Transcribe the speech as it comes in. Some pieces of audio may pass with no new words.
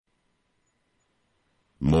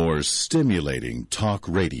More stimulating talk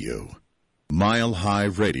radio.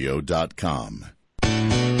 MileHighRadio.com.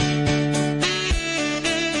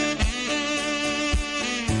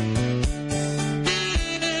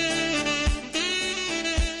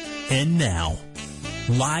 And now,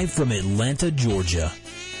 live from Atlanta, Georgia,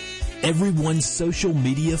 everyone's social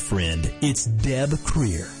media friend, it's Deb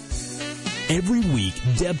Creer. Every week,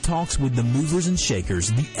 Deb talks with the movers and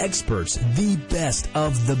shakers, the experts, the best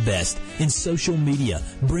of the best in social media,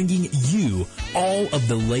 bringing you all of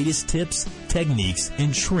the latest tips, techniques,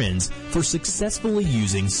 and trends for successfully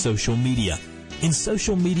using social media. In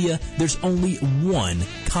social media, there's only one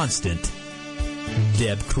constant: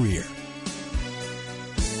 Deb Creer.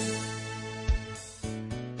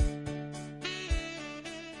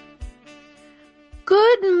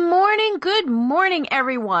 Good morning,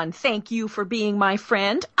 everyone. Thank you for being my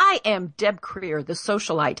friend. I am Deb Creer, the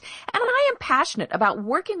socialite, and I am passionate about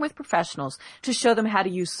working with professionals to show them how to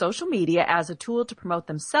use social media as a tool to promote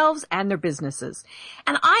themselves and their businesses.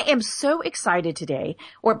 And I am so excited today,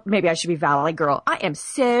 or maybe I should be Valley Girl. I am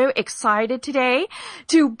so excited today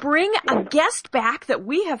to bring a guest back that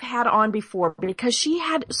we have had on before because she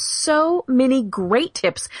had so many great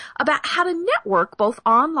tips about how to network both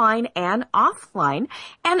online and offline.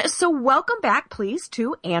 And so welcome back, please,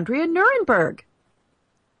 to Andrea Nierenberg.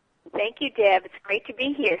 Thank you, Deb. It's great to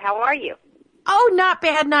be here. How are you? Oh, not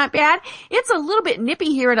bad, not bad. It's a little bit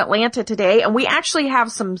nippy here in Atlanta today, and we actually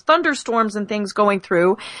have some thunderstorms and things going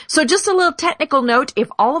through. So just a little technical note, if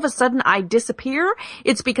all of a sudden I disappear,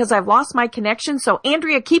 it's because I've lost my connection. So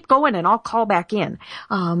Andrea, keep going and I'll call back in.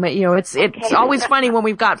 It's always funny when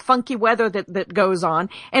we've got funky weather that goes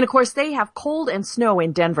on. And of course they have cold and snow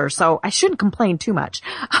in Denver, so I shouldn't complain too much.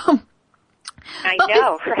 I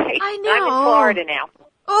know, right? I know. I'm in Florida now.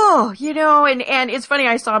 Oh, and it's funny,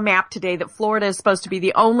 I saw a map today that Florida is supposed to be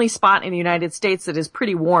the only spot in the United States that is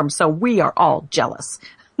pretty warm, so we are all jealous.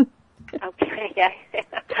 Okay, yeah.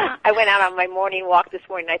 I went out on my morning walk this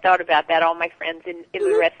morning. I thought about that, all my friends in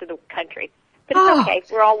the rest of the country. But it's okay.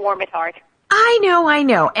 We're all warm at heart. I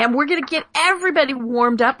know. And we're going to get everybody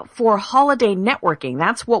warmed up for holiday networking.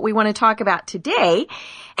 That's what we want to talk about today.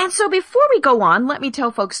 And so before we go on, let me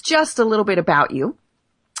tell folks just a little bit about you.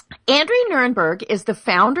 Andrea Nierenberg is the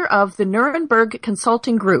founder of the Nierenberg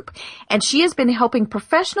Consulting Group, and she has been helping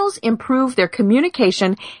professionals improve their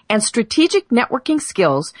communication and strategic networking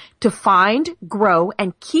skills to find, grow,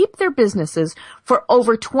 and keep their businesses for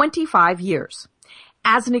over 25 years.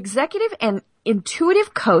 As an executive and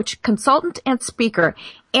intuitive coach, consultant, and speaker,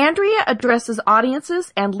 Andrea addresses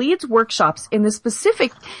audiences and leads workshops in the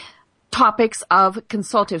specific topics of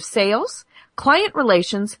consultative sales, client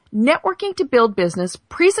relations, networking to build business,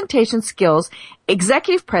 presentation skills,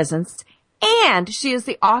 executive presence, and she is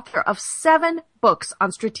the author of 7 books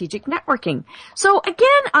on strategic networking. So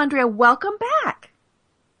again, Andrea, welcome back.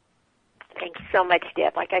 Thanks so much,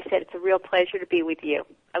 Deb. Like I said, it's a real pleasure to be with you.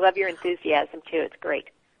 I love your enthusiasm, too. It's great.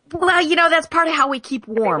 Well, that's part of how we keep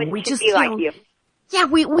warm. We just be like you. Yeah,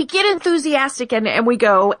 we get enthusiastic and we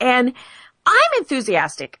go. And I'm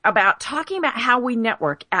enthusiastic about talking about how we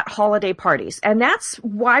network at holiday parties. And that's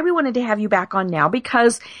why we wanted to have you back on now,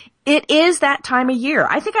 because it is that time of year.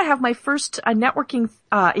 I think I have my first networking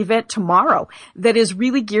event tomorrow that is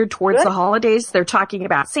really geared towards the holidays. They're talking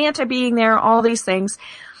about Santa being there, all these things.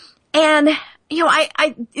 And,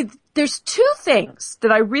 there's 2 things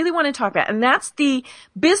that I really want to talk about, and that's the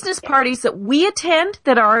business parties that we attend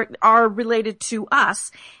that are related to us.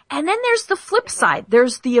 And then there's the flip side.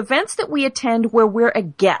 There's the events that we attend where we're a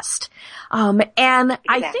guest.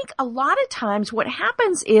 I think a lot of times what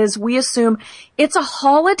happens is we assume it's a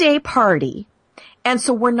holiday party, and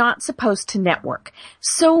so we're not supposed to network.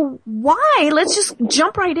 So let's just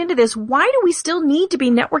jump right into this. Why do we still need to be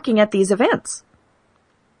networking at these events?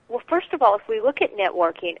 Well, first of all, if we look at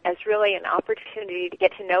networking as really an opportunity to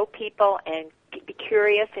get to know people and be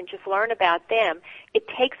curious and just learn about them, it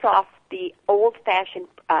takes off the old-fashioned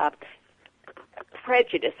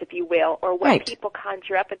prejudice, if you will, or what people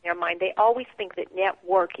conjure up in their mind. They always think that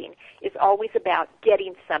networking is always about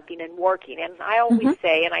getting something and working. And I always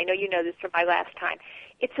say, and I know you know this from my last time,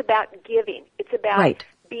 it's about giving. It's about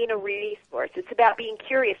being a resource. It's about being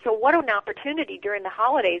curious. So what an opportunity during the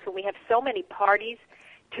holidays when we have so many parties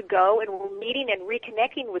to go and we're meeting and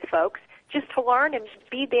reconnecting with folks just to learn and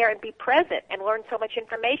be there and be present and learn so much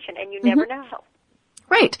information, and you never know.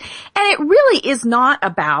 Right. And it really is not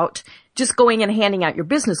about just going and handing out your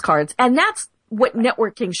business cards. And that's what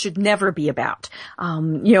networking should never be about.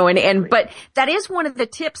 But that is one of the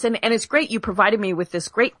tips, and it's great you provided me with this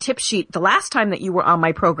great tip sheet the last time that you were on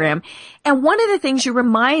my program. And one of the things you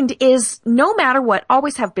remind is no matter what,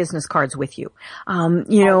 always have business cards with you.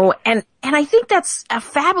 And I think that's a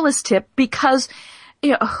fabulous tip because,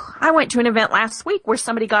 I went to an event last week where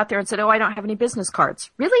somebody got there and said, "Oh, I don't have any business cards."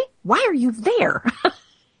 Really? Why are you there?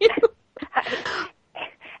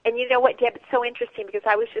 And you know what, Deb, it's so interesting because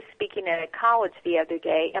I was just speaking at a college the other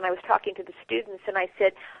day, and I was talking to the students, and I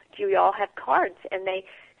said, "Do you all have cards?" And they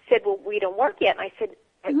said, "Well, we don't work yet." And I said,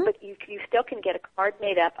 "But you still can get a card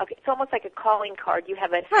made up. Okay, it's almost like a calling card. You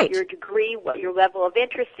have your degree, what your level of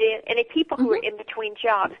interest in, and if people who are in between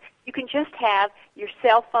jobs, you can just have your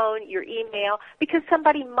cell phone, your email, because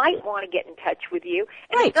somebody might want to get in touch with you.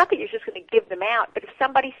 And it's not that you're just going to give them out, but if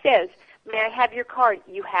somebody says, 'May I have your card?'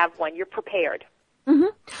 you have one. You're prepared."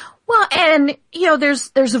 Well, and,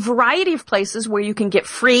 there's a variety of places where you can get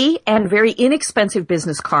free and very inexpensive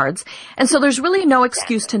business cards. And so there's really no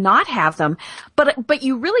excuse to not have them. But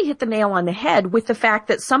you really hit the nail on the head with the fact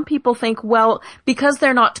that some people think, well, because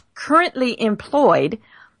they're not currently employed,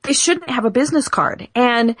 they shouldn't have a business card.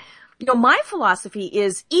 And, my philosophy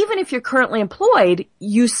is even if you're currently employed,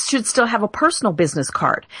 you should still have a personal business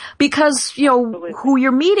card because, who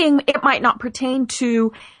you're meeting, it might not pertain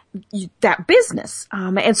to that business.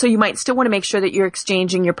 And so you might still want to make sure that you're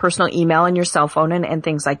exchanging your personal email and your cell phone and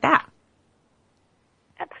things like that.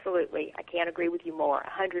 Absolutely. I can't agree with you more,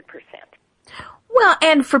 100%. Well,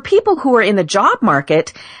 and for people who are in the job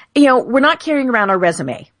market, we're not carrying around our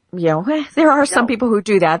resume. There are some people who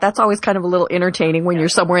do that. That's always kind of a little entertaining when you're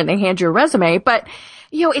somewhere and they hand you a resume. But,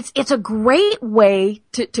 it's a great way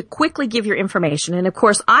to quickly give your information. And of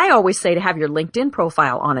course, I always say to have your LinkedIn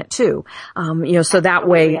profile on it too. So that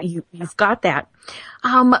way you've got that.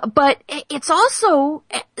 But it's also,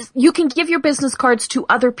 you can give your business cards to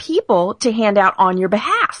other people to hand out on your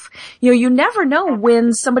behalf. You never know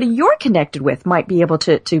when somebody you're connected with might be able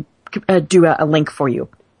to do a link for you.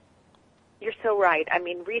 You're so right. I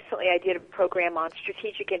mean, recently I did a program on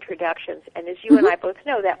strategic introductions, and as you and I both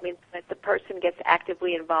know, that means that the person gets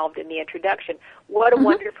actively involved in the introduction. What a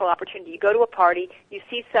wonderful opportunity. You go to a party, you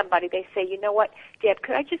see somebody, they say, "You know what, Deb,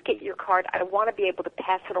 could I just get your card? I want to be able to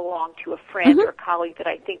pass it along to a friend or a colleague that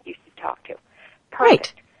I think you should talk to."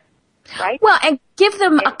 Perfect. Right? Well, and give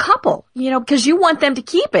them a couple, because you want them to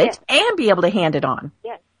keep it and be able to hand it on.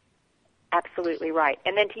 Yes. Absolutely right.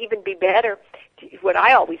 And then to even be better, what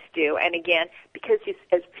I always do, and again, because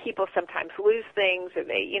as people sometimes lose things or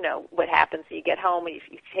they, what happens, you get home and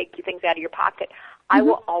you take your things out of your pocket, I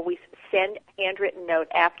will always send a handwritten note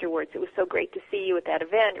afterwards. It was so great to see you at that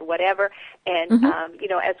event or whatever. And,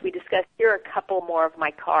 as we discussed, here are a couple more of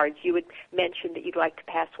my cards. You would mention that you'd like to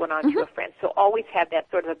pass one on to a friend. So always have that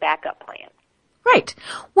sort of a backup plan. Right.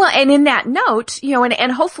 Well, and in that note,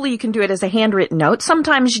 and hopefully you can do it as a handwritten note.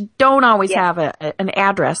 Sometimes you don't always have an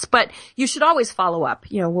address, but you should always follow up,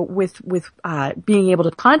 with being able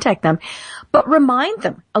to contact them. But remind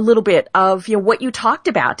them a little bit of, what you talked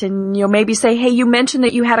about and, maybe say, "Hey, you mentioned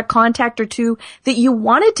that you had a contact or two that you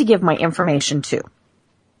wanted to give my information to."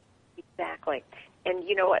 Exactly. And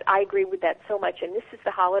you know what? I agree with that so much. And this is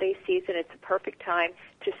the holiday season. It's a perfect time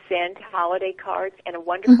to send holiday cards. And a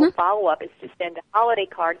wonderful follow-up is to send a holiday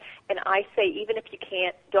card. And I say, even if you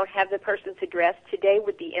don't have the person's address, today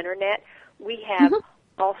with the Internet, we have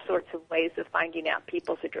all sorts of ways of finding out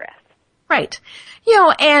people's address. Right.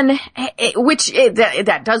 And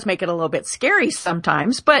that does make it a little bit scary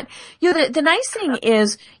sometimes, but the nice thing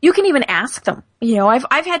is you can even ask them.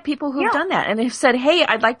 I've had people who've done that and have said, "Hey,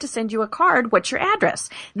 I'd like to send you a card. What's your address?"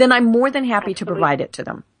 Then I'm more than happy to provide it to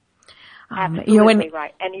them. Absolutely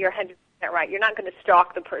right. And you're 100% right. You're not going to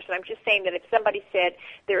stalk the person. I'm just saying that if somebody said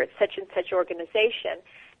they're at such and such organization,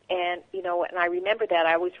 and, and I remember that,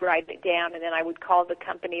 I always write it down, and then I would call the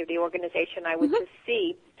company or the organization I would just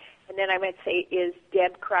see. And then I might say, "Is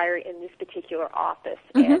Deb Cryer in this particular office?"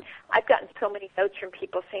 And I've gotten so many notes from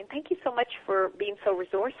people saying, "Thank you so much for being so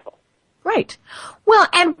resourceful." Right. Well,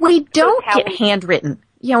 and we don't get handwritten,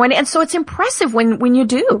 and so it's impressive when you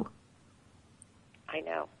do. I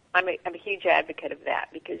know. I'm a huge advocate of that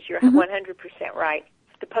because you're 100% right.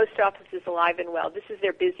 The post office is alive and well. This is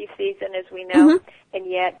their busy season, as we know, and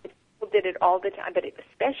yet people did it all the time, but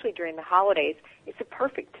especially during the holidays, it's a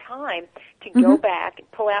perfect time to go back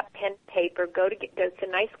and pull out pen and paper, go to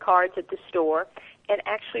nice cards at the store, and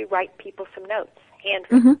actually write people some notes,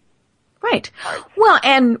 handwritten. Right. Well,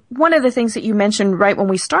 and one of the things that you mentioned right when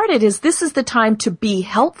we started is this is the time to be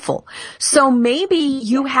helpful. So maybe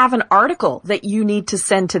you have an article that you need to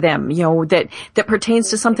send to them, that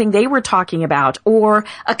pertains to something they were talking about, or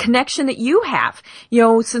a connection that you have.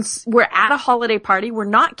 Since we're at a holiday party, we're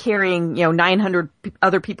not carrying, 900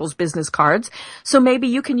 other people's business cards. So maybe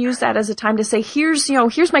you can use that as a time to say, here's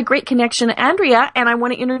my great connection, Andrea, and I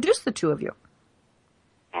want to introduce the two of you.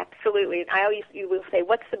 Absolutely. And you will say,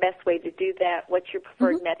 what's the best way to do that? What's your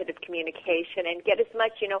preferred method of communication? And get as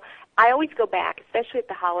much, I always go back, especially at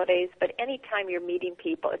the holidays, but anytime you're meeting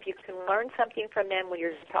people, if you can learn something from them when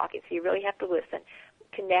you're talking, so you really have to listen,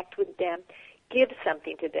 connect with them, give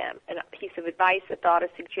something to them, a piece of advice, a thought, a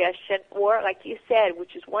suggestion, or like you said,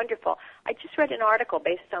 which is wonderful, I just read an article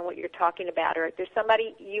based on what you're talking about, or if there's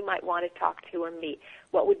somebody you might want to talk to or meet,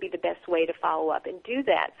 what would be the best way to follow up? And do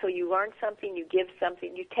that. So you learn something, you give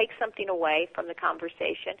something, you take something away from the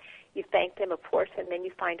conversation, you thank them, of course, and then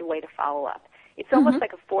you find a way to follow up. It's almost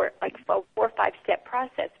like a four or five-step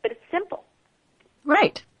process, but it's simple.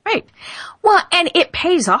 Right. Right. Well, and it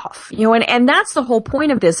pays off, and that's the whole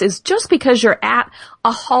point of this is just because you're at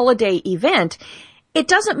a holiday event, it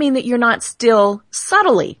doesn't mean that you're not still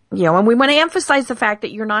subtly, and we want to emphasize the fact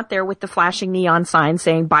that you're not there with the flashing neon sign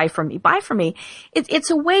saying, buy from me, buy from me. It's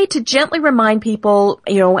a way to gently remind people,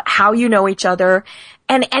 how you know each other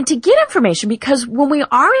and to get information, because when we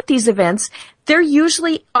are at these events, there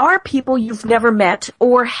usually are people you've never met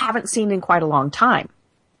or haven't seen in quite a long time.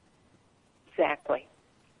 Exactly.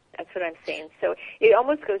 That's what I'm saying. So it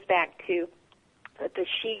almost goes back to the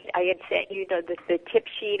sheet I had sent you, the tip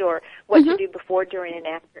sheet or what to do before, during, and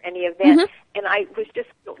after any event. And I was just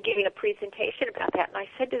giving a presentation about that, and I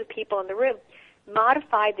said to the people in the room,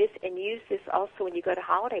 modify this and use this also when you go to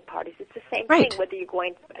holiday parties. It's the same thing, whether you're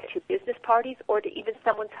going to business parties or to even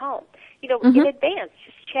someone's home. In advance,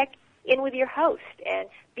 just check in with your host and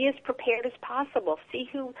be as prepared as possible. See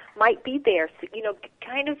who might be there. So,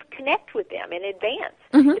 kind of connect with them in advance.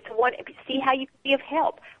 See how you can be of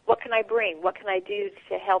help. What can I bring? What can I do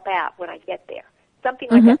to help out when I get there? Something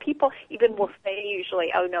like that. People even will say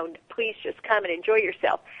usually, oh, no, please just come and enjoy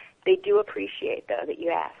yourself. They do appreciate, though, that you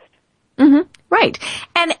asked. Right.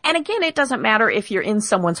 And again, it doesn't matter if you're in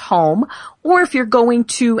someone's home or if you're going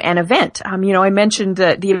to an event. I mentioned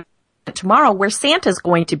the event tomorrow where Santa's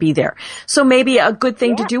going to be there. So maybe a good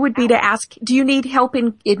thing to do would be to ask, do you need help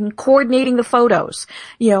in coordinating the photos,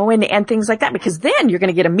 and things like that? Because then you're going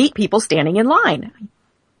to get to meet people standing in line.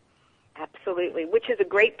 Absolutely, which is a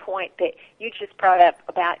great point that you just brought up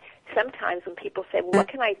about sometimes when people say, well, what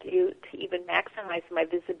can I do to even maximize my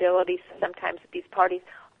visibility? So sometimes at these parties,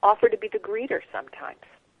 offer to be the greeter sometimes.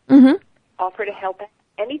 Offer to help out.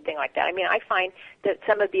 Anything like that. I find that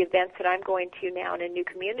some of the events that I'm going to now in a new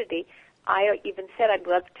community, I even said I'd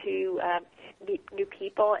love to meet new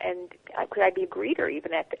people, and could I be a greeter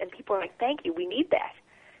even and people are like, thank you, we need that.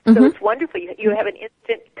 So it's wonderful. You have an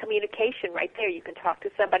instant communication right there. You can talk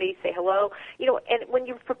to somebody, say hello, and when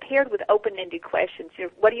you're prepared with open-ended questions,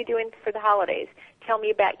 what are you doing for the holidays? Tell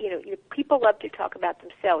me about, people love to talk about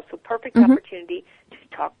themselves, so perfect opportunity to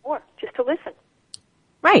talk more, just to listen.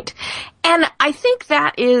 Right. And I think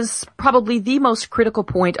that is probably the most critical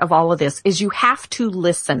point of all of this is you have to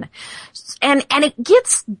listen. And it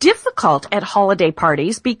gets difficult at holiday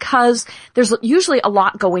parties because there's usually a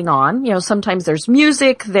lot going on. Sometimes there's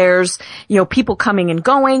music, there's, people coming and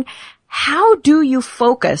going. How do you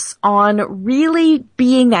focus on really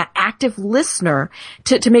being that active listener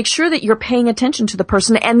to make sure that you're paying attention to the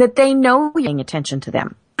person and that they know you're paying attention to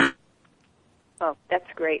them? Oh,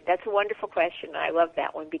 that's great. That's a wonderful question. I love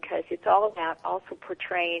that one because it's all about also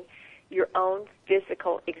portraying your own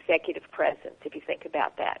physical executive presence, if you think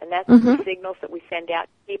about that. And that's the signals that we send out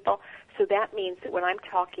to people. So that means that when I'm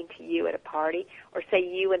talking to you at a party, or say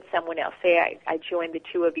you and someone else, say I join the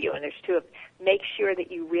two of you and there's two of them, make sure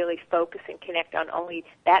that you really focus and connect on only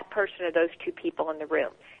that person or those two people in the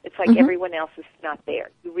room. It's like everyone else is not there.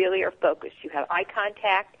 You really are focused. You have eye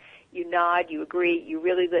contact. You nod, you agree, you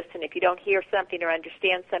really listen. If you don't hear something or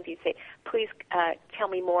understand something, you say, please tell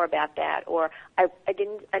me more about that, or I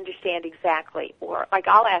didn't understand exactly. Or like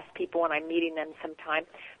I'll ask people when I'm meeting them sometime,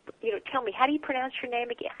 tell me, how do you pronounce your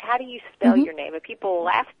name again? How do you spell your name? And people will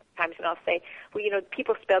laugh sometimes, and I'll say, well,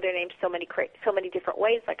 people spell their names so many different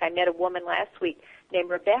ways. Like I met a woman last week named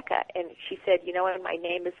Rebecca, and she said, my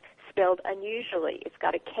name is spelled unusually. It's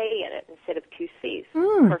got a K in it instead of two C's.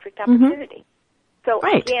 Perfect opportunity. So,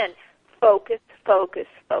 again, focus.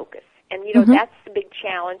 And, that's the big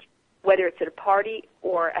challenge, whether it's at a party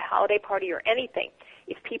or a holiday party or anything.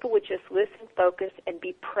 If people would just listen, focus, and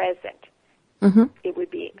be present, it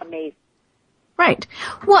would be amazing. Right.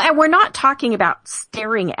 Well, and we're not talking about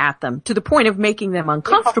staring at them to the point of making them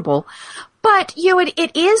uncomfortable, but,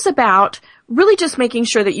 it is about really just making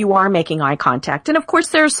sure that you are making eye contact. And of course,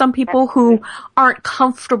 there are some people who aren't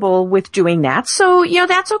comfortable with doing that. So,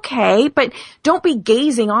 that's okay, but don't be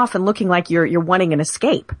gazing off and looking like you're wanting an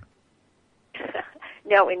escape.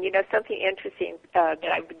 No, and something interesting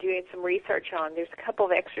that I've been doing some research on, there's a couple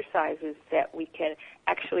of exercises that we can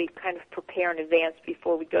actually kind of prepare in advance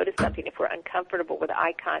before we go to something if we're uncomfortable with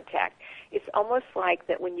eye contact. It's almost like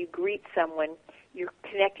that when you greet someone, you're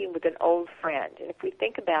connecting with an old friend. And if we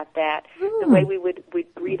think about that, the way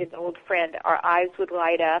we'd greet an old friend, our eyes would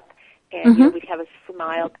light up and we'd have a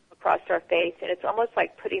smile come across our face. And it's almost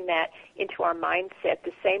like putting that into our mindset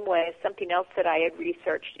the same way as something else that I had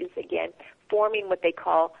researched is, again, forming what they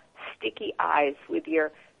call sticky eyes with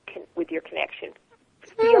your connection.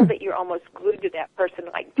 Feel that you're almost glued to that person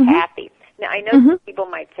like taffy. Now, I know some people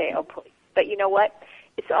might say, oh, please. But you know what?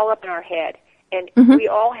 It's all up in our head. And we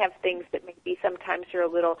all have things that maybe sometimes are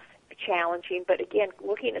a little challenging. But again,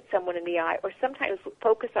 looking at someone in the eye, or sometimes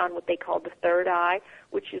focus on what they call the third eye,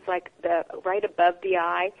 which is like the right above the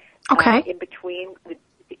eye, in between.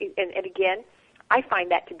 And again, I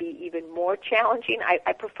find that to be even more challenging.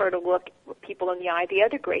 I prefer to look people in the eye. The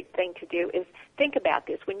other great thing to do is think about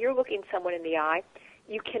this. When you're looking someone in the eye,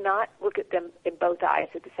 you cannot look at them in both eyes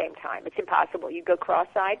at the same time. It's impossible. You go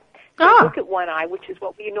cross-eyed. So look at one eye, which is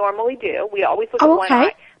what we normally do. We always look at one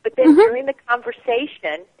eye. But then during the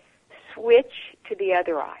conversation, switch to the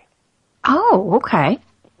other eye. Oh, okay.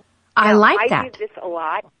 I like that. I do this a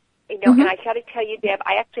lot. And I got to tell you, Deb,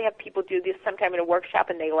 I actually have people do this sometime in a workshop,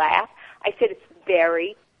 and they laugh. I said it's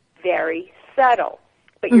very, very subtle.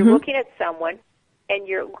 But you're looking at someone, and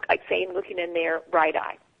you're, like saying, looking in their right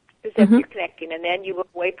eye, as if you're connecting. And then you look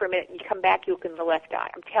away for a minute, and you come back, you look in the left eye.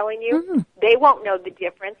 I'm telling you, they won't know the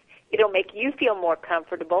difference. It'll make you feel more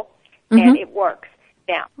comfortable, and it works.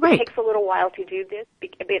 Now, it takes a little while to do this,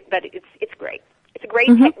 but it's great. It's a great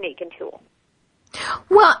technique and tool.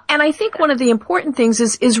 Well, and I think one of the important things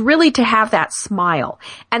is really to have that smile,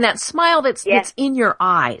 and that smile that's in your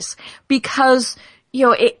eyes, because,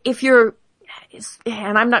 if you're,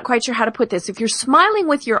 and I'm not quite sure how to put this, if you're smiling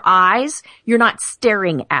with your eyes, you're not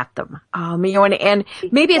staring at them, and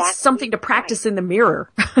maybe it's something to practice in the mirror.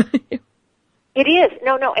 It is.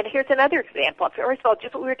 No, and here's another example. First of all,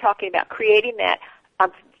 just what we were talking about, creating that,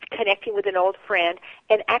 connecting with an old friend,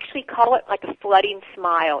 and actually call it like a flooding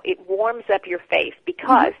smile. It warms up your face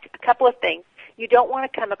because, a couple of things, you don't want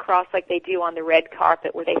to come across like they do on the red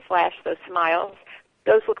carpet where they flash those smiles.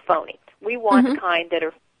 Those look phony. We want the kind that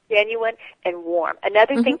are genuine and warm.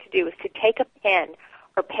 Another thing to do is to take a pen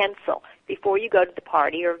or pencil before you go to the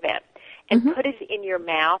party or event and put it in your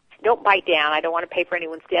mouth. Don't bite down. I don't want to pay for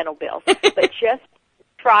anyone's dental bills. But just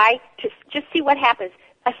try to just see what happens.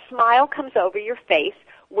 A smile comes over your face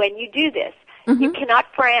when you do this. You cannot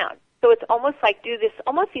frown. So it's almost like do this,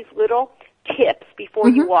 almost these little tips before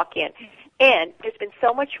you walk in. And there's been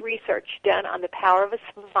so much research done on the power of a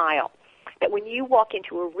smile that when you walk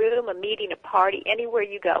into a room, a meeting, a party, anywhere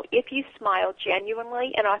you go, if you smile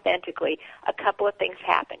genuinely and authentically, a couple of things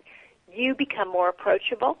happen. You become more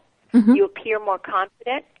approachable. You appear more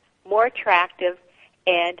confident, more attractive,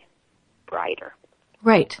 and brighter.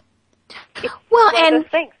 Right. It's one of those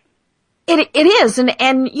things. It is,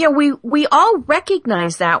 and we all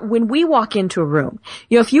recognize that when we walk into a room.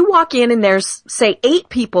 If you walk in and there's, say, 8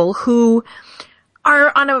 people who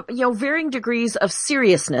are on a, varying degrees of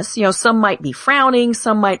seriousness, some might be frowning,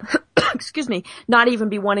 some might, excuse me, not even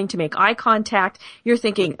be wanting to make eye contact. You're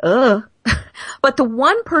thinking, ugh. But the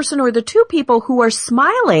one person or the 2 people who are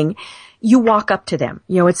smiling, you walk up to them.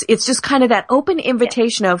 It's just kind of that open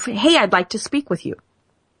invitation of, hey, I'd like to speak with you.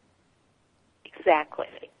 Exactly.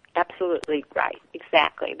 Absolutely right.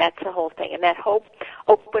 Exactly. That's the whole thing. And that whole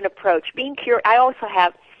open approach. Being curious. I also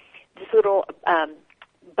have this little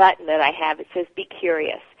button that I have. It says be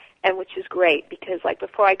curious, and which is great because, like,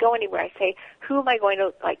 before I go anywhere, I say, who am I going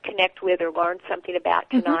to, like, connect with or learn something about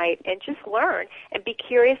tonight? And just learn and be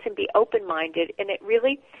curious and be open-minded. And it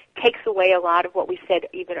really takes away a lot of what we said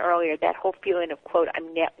even earlier, that whole feeling of, quote,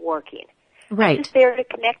 I'm networking. Right. I'm just there to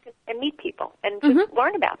connect and meet people and just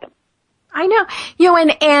learn about them. I know.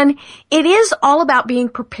 And it is all about being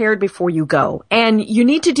prepared before you go. And you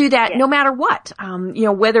need to do that no matter what.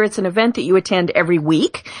 Whether it's an event that you attend every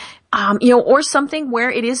week, or something where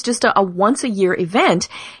it is just a once a year event,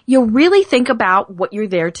 you'll really think about what you're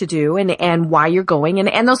there to do and why you're going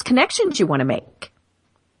and those connections you want to make.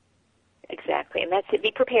 Exactly. And that's it.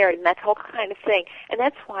 Be prepared. And that's the whole kind of thing. And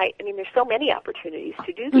that's why, there's so many opportunities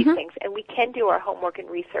to do these things. And we can do our homework and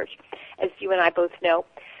research, as you and I both know.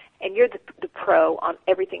 and you're the pro on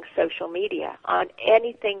everything social media, on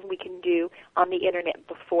anything we can do on the Internet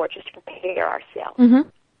before, just to prepare ourselves. Mm-hmm.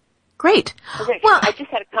 Great. Well, I just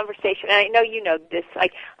had a conversation, and I know you know this. I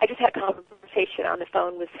just had a conversation on the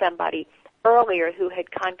phone with somebody earlier who had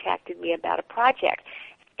contacted me about a project.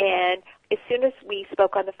 And as soon as we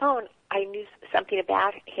spoke on the phone, I knew something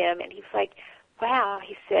about him, and he's like, wow,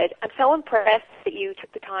 he said, I'm so impressed that you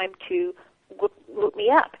took the time to look me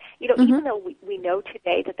up. You know, even though we know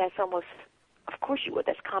today that that's almost, of course you would,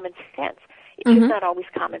 that's common sense. It's just not always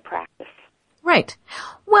common practice. Right.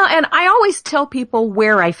 Well, and I always tell people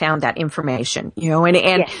where I found that information, you know, and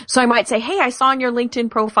yes. So I might say, hey, I saw on your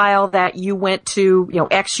LinkedIn profile that you went to, you know,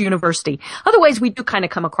 X university. Otherwise, we do kind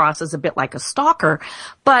of come across as a bit like a stalker,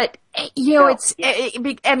 but, you know,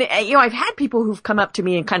 you know, I've had people who've come up to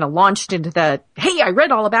me and kind of launched into the, hey, I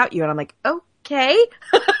read all about you. And I'm like, okay.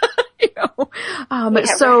 You know,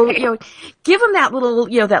 so, you know, give them that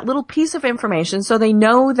little piece of information so they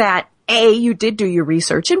know that A, you did do your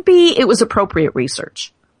research, and B, it was appropriate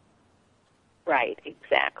research. Right,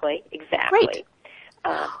 exactly. Right.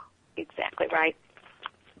 Exactly right.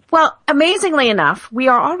 Well, amazingly enough, we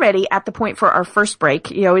are already at the point for our first break.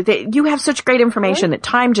 You know, you have such great information that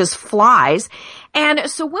time just flies. And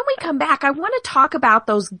so when we come back, I want to talk about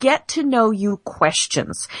those get to know you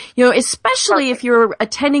questions. You know, especially if you're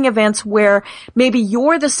attending events where maybe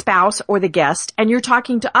you're the spouse or the guest and you're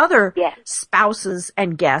talking to other spouses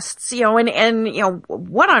and guests, you know, and, you know,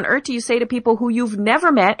 what on earth do you say to people who you've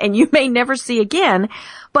never met and you may never see again?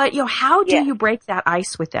 But, you know, how do you break that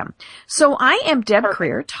ice with them? So I am Deb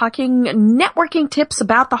Creer, talking networking tips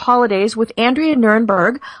about the holidays with Andrea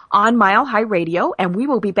Nierenberg on Mile High Radio, and we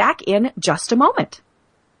will be back in just a moment.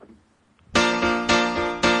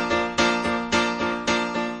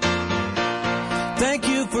 Thank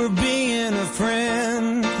you for being a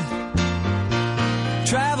friend.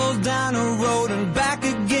 Travel down a road and back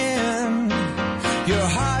again. Your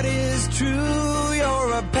heart is true,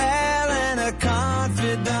 you're a pal and a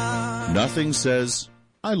confidant. Nothing says,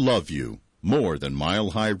 I love you, more than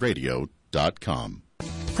MileHighRadio.com.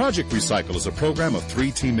 Project Recycle is a program of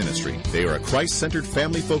 3T Ministry. They are a Christ-centered,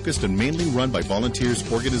 family-focused, and mainly run by volunteers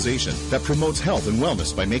organization that promotes health and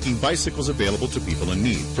wellness by making bicycles available to people in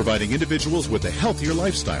need, providing individuals with a healthier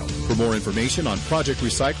lifestyle. For more information on Project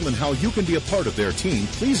Recycle and how you can be a part of their team,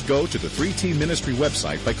 please go to the 3T Ministry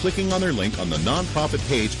website by clicking on their link on the nonprofit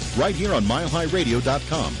page right here on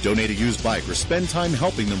MileHighRadio.com. Donate a used bike or spend time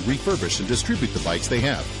helping them refurbish and distribute the bikes they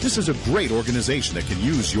have. This is a great organization that can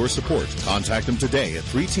use your support. Contact them today at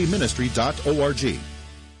 3tministry.org.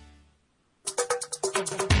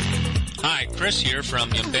 Hi, Chris here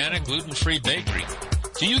from Yumbana Gluten-Free Bakery.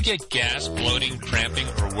 Do you get gas, bloating, cramping,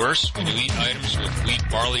 or worse when you eat items with wheat,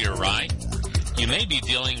 barley, or rye? You may be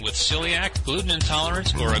dealing with celiac, gluten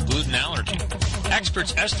intolerance, or a gluten allergy.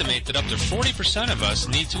 Experts estimate that up to 40% of us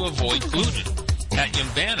need to avoid gluten. At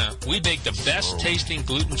Yumbana, we bake the best-tasting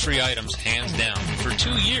gluten-free items hands down. For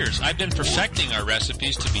 2 years, I've been perfecting our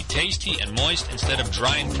recipes to be tasty and moist instead of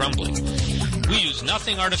dry and crumbly. We use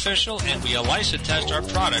nothing artificial, and we ELISA test our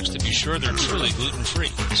products to be sure they're truly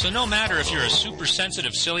gluten-free. So no matter if you're a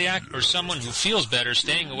super-sensitive celiac or someone who feels better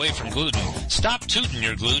staying away from gluten, stop tooting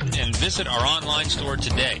your gluten and visit our online store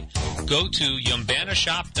today. Go to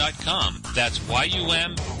YumbanaShop.com. That's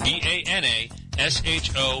YumbanaShoppe.com.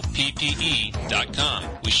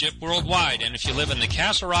 We ship worldwide, and if you live in the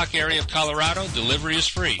Castle Rock area of Colorado, delivery is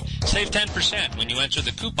free. Save 10% when you enter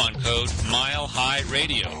the coupon code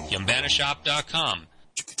MileHighRadio. YumbanaShop.com.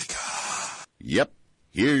 Yep,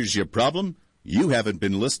 here's your problem. You haven't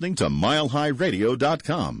been listening to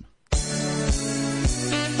MileHighRadio.com.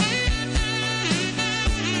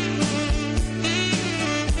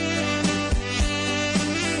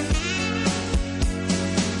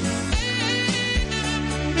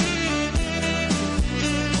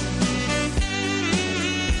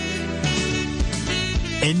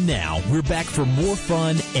 And now, we're back for more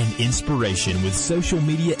fun and inspiration with social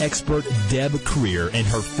media expert Deb Creer and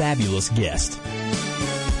her fabulous guest.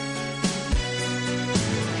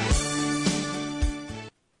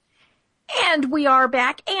 And we are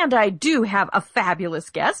back, and I do have a fabulous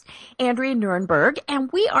guest, Andrea Nierenberg,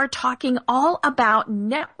 and we are talking all about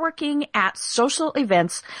networking at social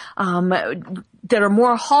events that are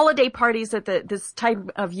more holiday parties at this time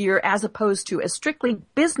of year as opposed to a strictly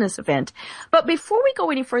business event. But before we go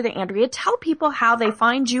any further, Andrea, tell people how they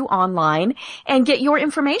find you online and get your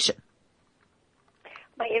information.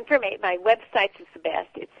 My website is the best.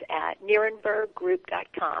 It's at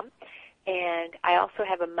NierenbergGroup.com. And I also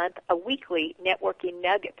have a weekly networking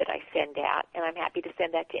nugget that I send out, and I'm happy to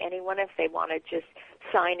send that to anyone if they want to just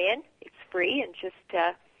sign in. It's free, and just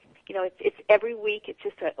It's every week. It's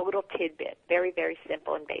just a little tidbit, very, very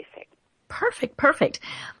simple and basic. Perfect.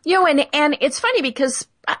 And it's funny because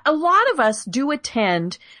a lot of us do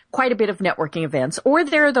attend quite a bit of networking events, or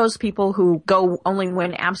there are those people who go only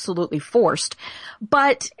when absolutely forced.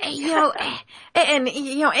 But,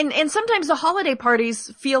 and sometimes the holiday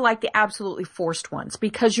parties feel like the absolutely forced ones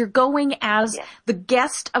because you're going as the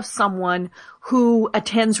guest of someone who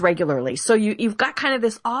attends regularly. So you've got kind of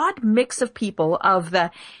this odd mix of people of the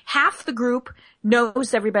half the group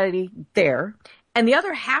knows everybody there, and the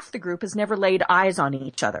other half the group has never laid eyes on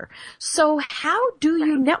each other. So how do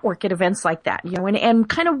you network at events like that? And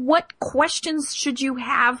kind of what questions should you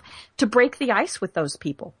have to break the ice with those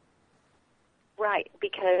people? Right,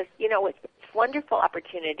 because, it's a wonderful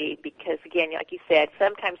opportunity because, again, like you said,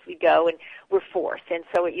 sometimes we go and we're forced. And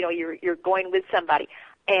so, you're going with somebody.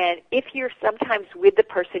 And if you're sometimes with the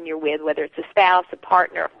person you're with, whether it's a spouse, a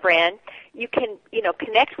partner, a friend, you can,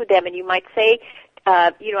 connect with them and you might say,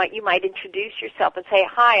 you might introduce yourself and say,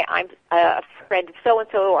 hi, I'm a friend of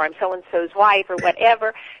so-and-so, or I'm so-and-so's wife, or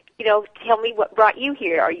whatever. Tell me what brought you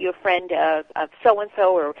here. Are you a friend of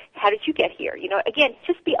so-and-so, or how did you get here? Again,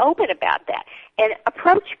 just be open about that and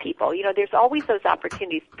approach people. There's always those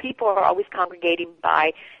opportunities. People are always congregating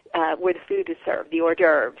by where the food is served, the hors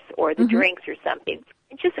d'oeuvres or the drinks or something.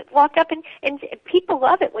 And just walk up and people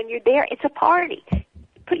love it when you're there. It's a party.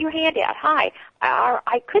 Put your hand out. Hi,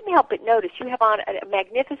 I couldn't help but notice you have on a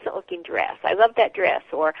magnificent-looking dress. I love that dress.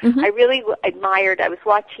 Or I really admired, I was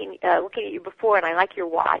looking at you before, and I like your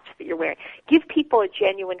watch that you're wearing. Give people a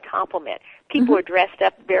genuine compliment. People are dressed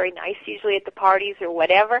up very nice, usually at the parties or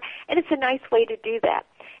whatever, and it's a nice way to do that.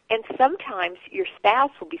 And sometimes your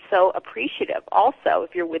spouse will be so appreciative also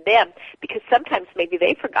if you're with them, because sometimes maybe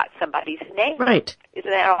they forgot somebody's name. Right.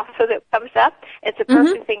 Isn't that also that comes up? It's a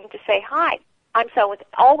perfect thing to say, hi, I'm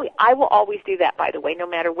I will always do that, by the way, no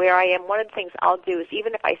matter where I am. One of the things I'll do is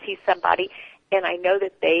even if I see somebody and I know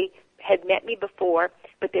that they had met me before,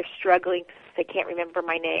 but they're struggling because they can't remember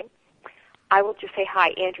my name, I will just say,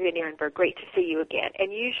 hi, Andrea Nierenberg, great to see you again.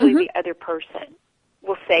 And usually the other person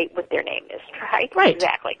will say what their name is, right? Right.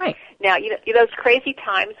 Exactly. Right. Now, those crazy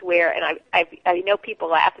times where, and I know people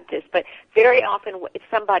laugh at this, but very often if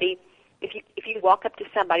somebody, if you walk up to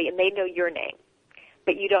somebody and they know your name,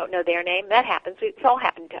 but you don't know their name, that happens. It's all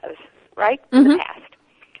happened to us, right, in the past.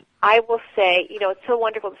 I will say, it's so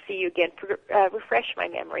wonderful to see you again. Refresh my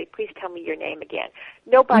memory. Please tell me your name again.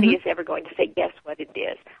 Nobody is ever going to say, guess what it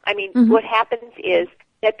is. I mean, what happens is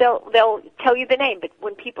that they'll tell you the name, but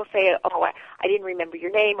when people say, oh, I didn't remember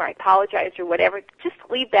your name, or I apologize, or whatever, just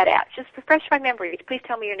leave that out. Just refresh my memory. Please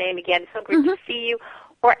tell me your name again. It's so great to see you.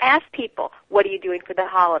 Or ask people, what are you doing for the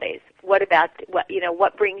holidays? What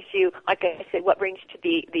brings you, like I said, what brings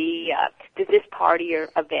you to this party or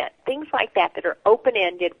event? Things like that are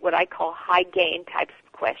open-ended, what I call high-gain types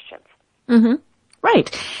of questions.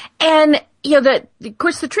 Right. And, of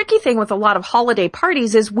course, the tricky thing with a lot of holiday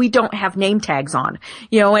parties is we don't have name tags on,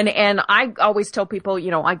 and I always tell people,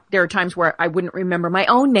 there are times where I wouldn't remember my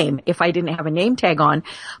own name if I didn't have a name tag on,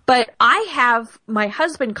 but I have my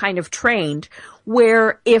husband kind of trained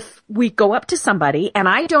where if we go up to somebody and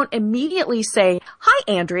I don't immediately say,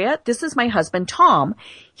 hi, Andrea, this is my husband, Tom,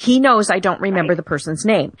 he knows I don't remember the person's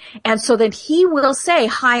name. And so then he will say,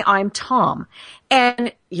 hi, I'm Tom.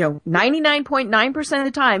 And, 99.9% of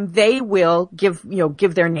the time they will give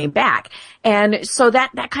their name back. And so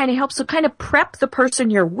that kind of helps to kind of prep the person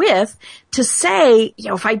you're with to say,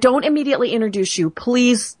 if I don't immediately introduce you,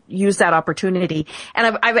 please use that opportunity.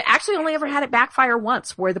 And I've actually only ever had it backfire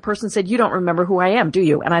once where the person said, you don't remember who I am, do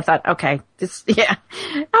you? And I thought, okay,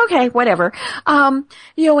 okay, whatever. But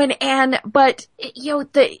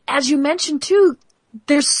as you mentioned too,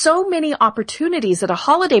 there's so many opportunities at a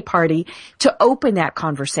holiday party to open that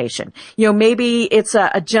conversation. Maybe it's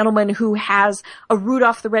a gentleman who has a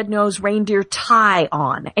Rudolph the Red-Nosed Reindeer tie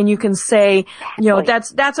on, and you can say,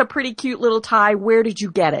 that's a pretty cute little tie. Where did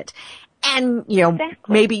you get it? And,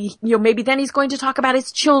 maybe then he's going to talk about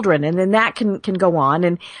his children, and then that can go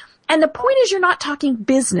on. And the point is you're not talking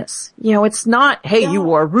business. It's not, hey, you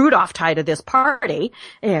wore a Rudolph tie to this party.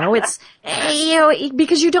 It's,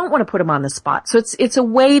 because you don't want to put him on the spot. So it's a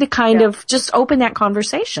way to kind of just open that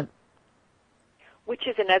conversation. Which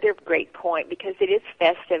is another great point because it is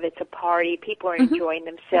festive. It's a party. People are enjoying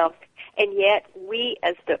themselves. And yet we,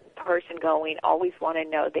 as the person going, always want to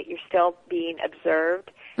know that you're still being observed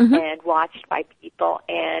and watched by people,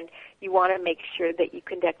 and you want to make sure that you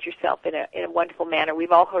conduct yourself in a wonderful manner.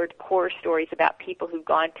 We've all heard horror stories about people who've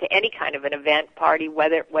gone to any kind of an event, party,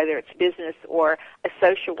 whether it's business or a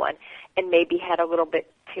social one, and maybe had a little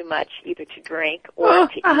bit too much either to drink or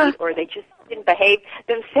to eat, or they just didn't behave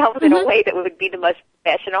themselves in a way that would be the most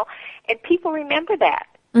professional. And people remember that.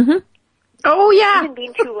 Mm-hmm. Oh, yeah. Even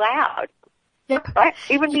being too loud. Yep. Right?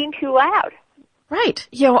 Even being too loud. Right.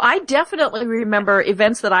 I definitely remember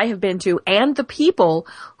events that I have been to and the people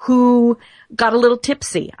who got a little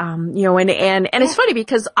tipsy. And it's funny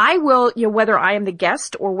because I will, whether I am the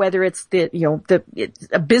guest or whether it's it's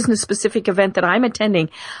a business specific event that I'm attending,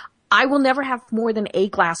 I will never have more than a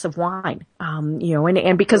glass of wine,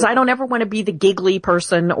 and because I don't ever want to be the giggly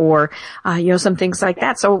person or, some things like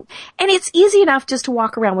that. So, and it's easy enough just to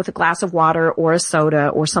walk around with a glass of water or a soda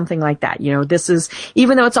or something like that. This is,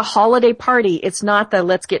 even though it's a holiday party, it's not the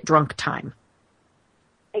let's get drunk time.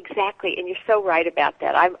 Exactly, and you're so right about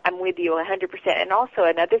that. I'm with you 100%. And also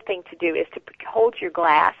another thing to do is to hold your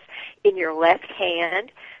glass in your left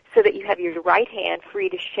hand, so that you have your right hand free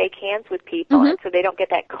to shake hands with people, and so they don't get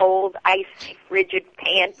that cold, icy, frigid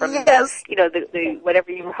hand from the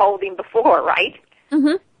whatever you were holding before, right? Mm-hmm.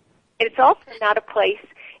 And it's also not a place,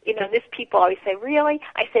 this people always say, really?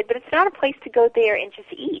 I said, but it's not a place to go there and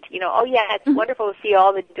just eat. Oh yeah, it's wonderful to see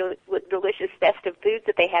all the delicious festive foods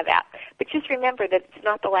that they have out, but just remember that it's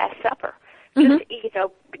not the Last Supper.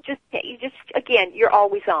 Just again, you're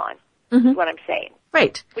always on. Is what I'm saying.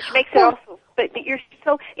 Right. Which makes it also, but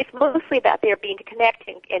it's mostly about there being to connect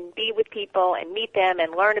and be with people and meet them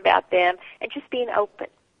and learn about them and just being open.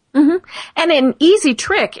 Mm-hmm. And an easy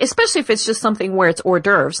trick, especially if it's just something where it's hors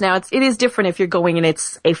d'oeuvres. Now, it is different if you're going and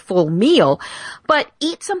it's a full meal, but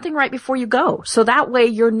eat something right before you go. So that way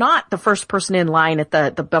you're not the first person in line at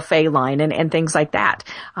the buffet line and things like that.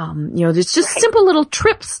 There's just simple little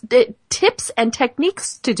tips and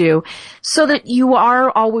techniques to do so that you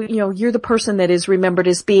are always, you're the person that is remembered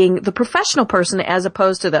as being the professional person as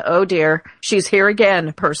opposed to the, oh dear, she's here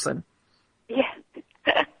again person. Yeah.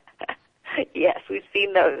 Yes, we've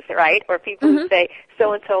seen those, right? Or people who say,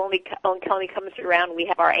 so-and-so only comes around, we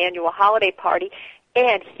have our annual holiday party.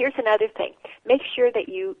 And here's another thing. Make sure that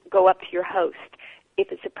you go up to your host,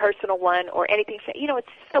 if it's a personal one or anything. Say, it's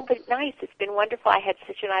so nice. It's been wonderful. I had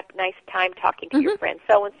such a nice time talking to your friend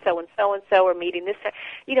so-and-so and so-and-so, or meeting this.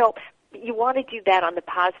 You want to do that on the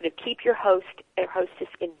positive. Keep your host or hostess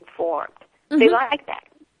informed. They like that.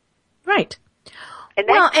 Right. And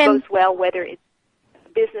that goes well whether it's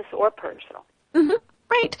business or personal. Mm-hmm.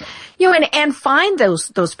 Right. And find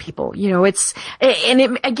those people,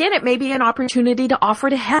 it may be an opportunity to offer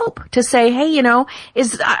to help, to say, hey,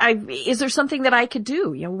 is there something that I could do?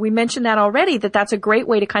 We mentioned that already, that's a great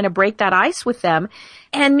way to kind of break that ice with them.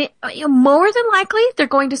 And more than likely they're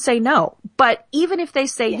going to say no, but even if they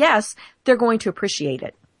say yes, they're going to appreciate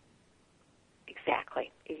it.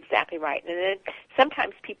 Exactly right. And then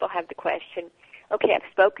sometimes people have the question, okay,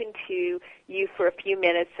 I've spoken to you for a few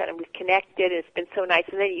minutes and we've connected and it's been so nice.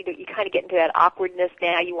 And then you kind of get into that awkwardness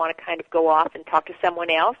now. You want to kind of go off and talk to someone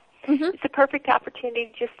else. It's a perfect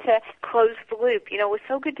opportunity just to close the loop. It was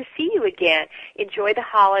so good to see you again. Enjoy the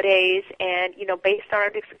holidays. And, based on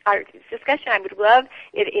our discussion, I would love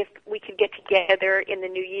it if we could get together in the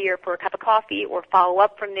new year for a cup of coffee or follow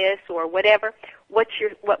up from this or whatever. What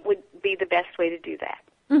would be the best way to do that?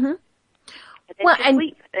 And then just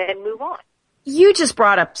leave and move on. You just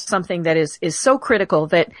brought up something that is so critical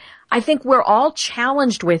that I think we're all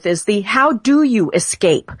challenged with, is the how do you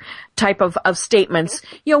escape type of statements.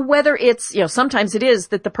 Whether it's, sometimes it is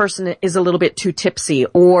that the person is a little bit too tipsy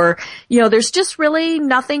or, there's just really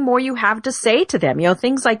nothing more you have to say to them,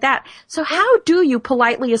 things like that. So how do you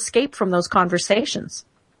politely escape from those conversations?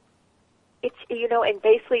 It's, and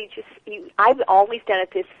basically I've always done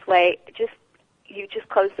it this way, you just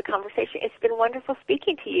close the conversation. It's been wonderful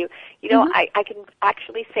speaking to you. I can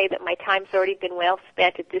actually say that my time's already been well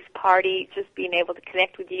spent at this party, just being able to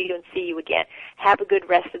connect with you and see you again. Have a good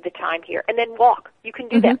rest of the time here. And then walk. You can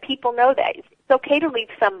do that. People know that. It's okay to leave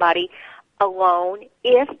somebody alone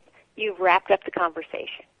if you've wrapped up the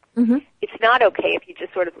conversation. It's not okay if you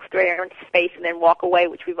just sort of stare into space and then walk away,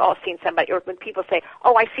 which we've all seen somebody, or when people say,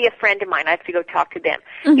 oh, I see a friend of mine, I have to go talk to them.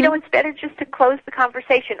 It's better just to close the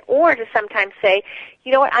conversation, or to sometimes say,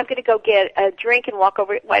 you know what, I'm going to go get a drink and walk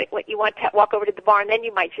over, what you want to walk over to the bar, and then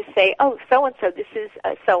you might just say, oh, so-and-so, this is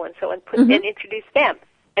so-and-so, and introduce them,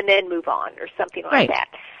 and then move on, or something like that.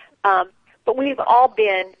 But we've all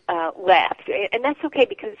been left, and that's okay,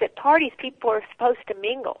 because at parties, people are supposed to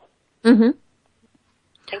mingle.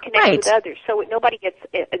 And connect with others, so nobody gets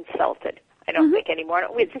insulted, I don't think, anymore.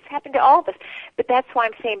 It's just happened to all of us. But that's why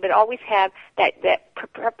I'm saying, but always have that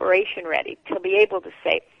preparation ready to be able to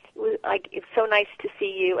say, like, it's so nice to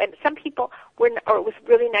see you. And some people it was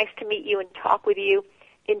really nice to meet you and talk with you.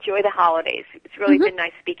 enjoy the holidays. It's really been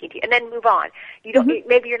nice speaking to you. And then move on. You don't,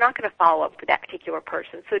 maybe you're not going to follow up with that particular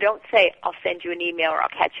person. So don't say, I'll send you an email or I'll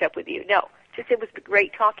catch up with you. No. Just, it was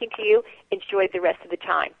great talking to you. Enjoy the rest of the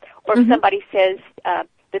time. Or if somebody says that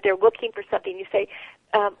they're looking for something, you say,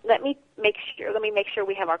 let me make sure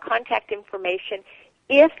we have our contact information.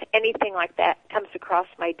 If anything like that comes across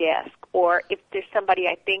my desk, or if there's somebody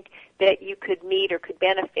I think that you could meet or could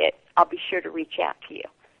benefit, I'll be sure to reach out to you.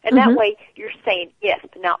 And that way you're saying yes,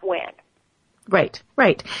 not when. Right,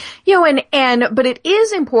 right. You know, but it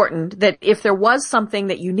is important that if there was something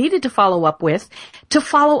that you needed to follow up with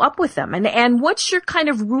them. And what's your kind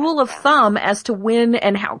of rule of thumb as to when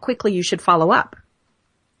and how quickly you should follow up?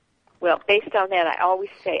 Well, based on that, I always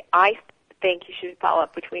say I think you should follow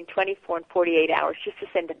up between 24 and 48 hours just to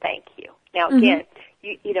send a thank you. Now, again,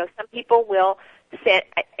 you know, some people will send,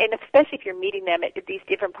 and especially if you're meeting them at these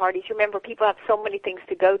different parties, remember, people have so many things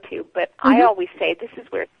to go to, but I always say this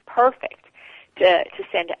is where it's perfect to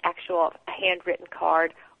send a handwritten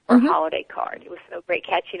card or holiday card. It was so great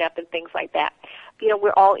catching up and things like that. You know,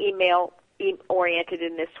 we're all email-oriented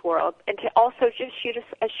in this world, and to also just shoot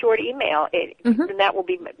a short email, and that will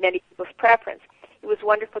be many people's preference. It was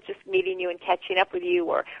wonderful just meeting you and catching up with you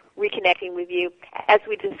or reconnecting with you. As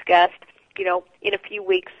we discussed, you know, in a few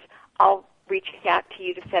weeks, I'll reach out to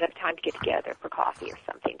you to set up time to get together for coffee or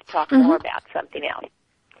something to talk more about something else.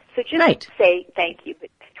 So just say thank you, but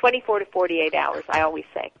 24 to 48 hours, I always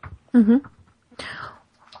say.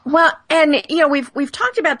 Well, and, you know, we've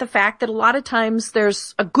talked about the fact that a lot of times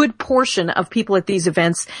there's a good portion of people at these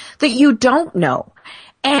events that you don't know.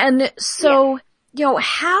 And so, you know,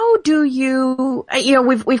 how do you know,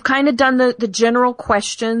 we've kind of done the general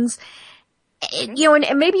questions, you know,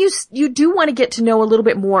 and maybe you do want to get to know a little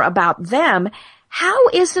bit more about them. How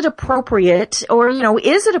is it appropriate, or, you know,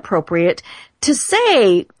 is it appropriate to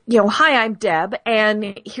say, you know, hi, I'm Deb,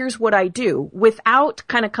 and here's what I do, without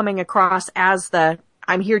kind of coming across as the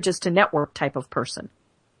I'm here just to network type of person?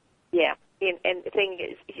 Yeah. And the thing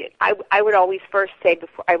is, I would always first say,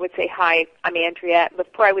 before I would say, hi, I'm Andrea.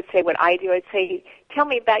 Before I would say what I do, I'd say, tell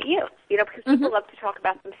me about you, you know, because people love to talk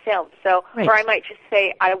about themselves. So, or I might just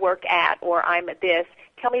say, I work at, or I'm at this.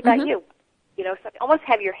 Tell me about you. You know, so almost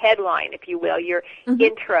have your headline, if you will, your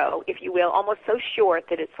intro, if you will, almost so short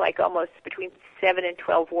that it's like almost between 7 and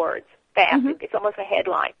 12 words fast. It's almost a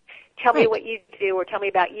headline. Tell me what you do, or tell me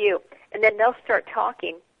about you. And then they'll start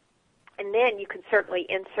talking. And then you can certainly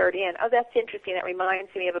insert in, oh, that's interesting. That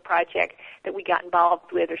reminds me of a project that we got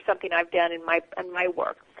involved with, or something I've done in my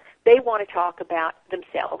work. They want to talk about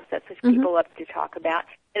themselves. That's what people love to talk about.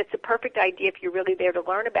 And it's a perfect idea. If you're really there to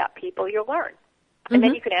learn about people, you'll learn. And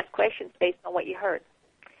then you can ask questions based on what you heard.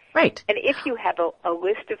 Right. And if you have a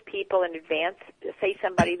list of people in advance, say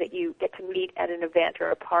somebody that you get to meet at an event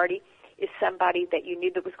or a party is somebody that you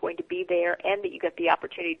knew that was going to be there and that you got the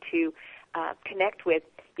opportunity to connect with,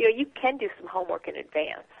 you know, you can do some homework in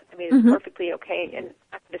advance. I mean, it's perfectly okay. And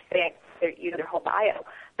I'm not going to say their whole bio,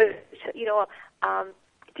 but, you know,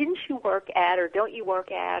 didn't you work at, or don't you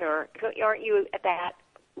work at, or aren't you at that,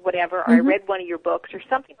 whatever, or I read one of your books or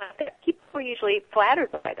something like that. People are usually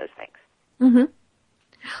flattered by those things.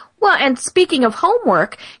 Well, and speaking of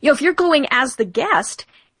homework, you know, if you're going as the guest,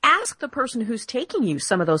 ask the person who's taking you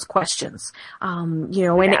some of those questions. You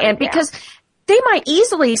know, and because they might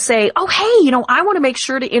easily say, oh, hey, you know, I want to make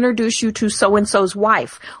sure to introduce you to so-and-so's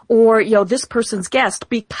wife, or, you know, this person's guest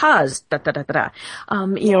because,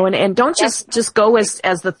 you know, and don't just go as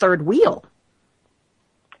the third wheel.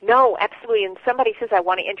 No, absolutely. And somebody says, I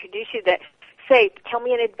want to introduce you, that say, tell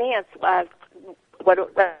me in advance, what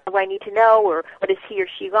do I need to know, or what does he or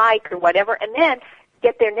she like, or whatever, and then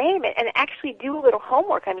get their name and actually do a little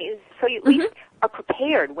homework. I mean, so you at least are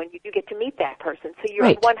prepared when you do get to meet that person. So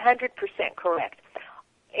you're 100% correct.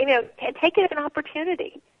 You know, and take it as an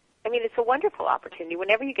opportunity. I mean, it's a wonderful opportunity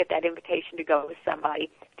whenever you get that invitation to go with somebody,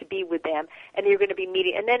 to be with them, and you're going to be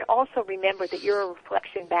meeting. And then also remember that you're a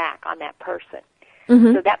reflection back on that person.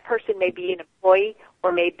 So that person may be an employee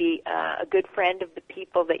or may be a good friend of the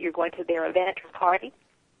people that you're going to their event or party.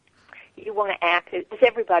 You want to act as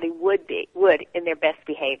everybody would in their best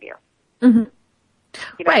behavior. You know,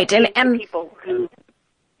 right, and people who,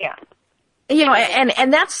 you know,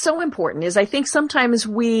 and that's so important. Is I think sometimes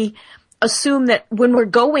we assume that when we're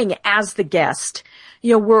going as the guest,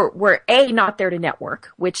 you know, we're A, not there to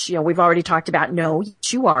network, which, you know, we've already talked about. No,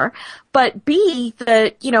 you are. But B,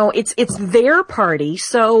 you know, it's their party,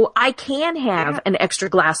 so I can have an extra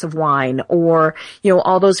glass of wine, or, you know,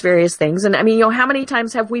 all those various things. And I mean, you know, how many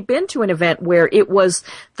times have we been to an event where it was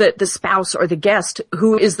the spouse or the guest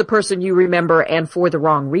who is the person you remember, and for the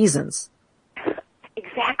wrong reasons?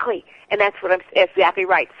 Exactly. And that's what I'm exactly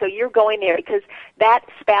right. So you're going there because that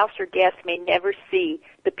spouse or guest may never see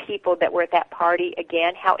the people that were at that party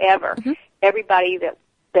again. However, everybody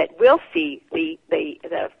that will see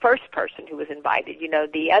the first person who was invited,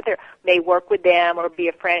 the other may work with them or be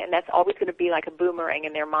a friend, and that's always going to be like a boomerang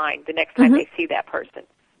in their mind the next time they see that person.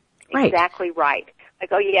 Right. Exactly right.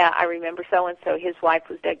 Like, oh yeah, I remember so and so. His wife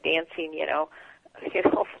was dancing,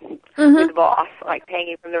 with the boss, like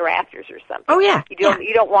hanging from the rafters or something. Oh yeah.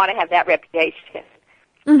 You don't want to have that reputation.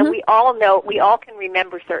 And we all can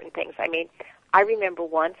remember certain things. I mean, I remember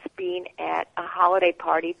once being at a holiday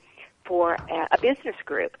party for a business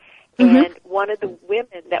group, and one of the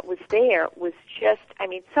women that was there was just,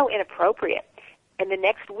 so inappropriate. And the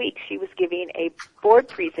next week, she was giving a board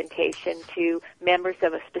presentation to members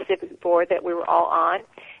of a specific board that we were all on.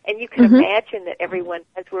 And you can imagine that everyone,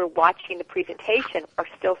 as we're watching the presentation, are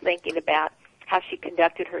still thinking about how she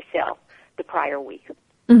conducted herself the prior week.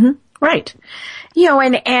 Right.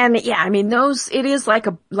 And yeah, those, it is like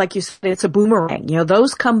you said, it's a boomerang.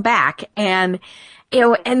 Those come back, and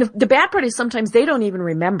and the bad part is sometimes they don't even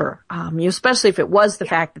remember, especially if it was the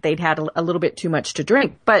fact that they'd had a little bit too much to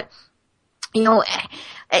drink. But,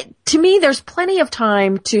 to me, there's plenty of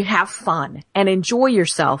time to have fun and enjoy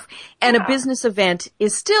yourself. And a business event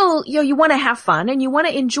is still, you want to have fun and you want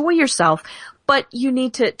to enjoy yourself, but you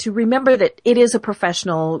need to remember that it is a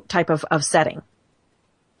professional type of setting.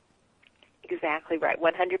 Exactly right,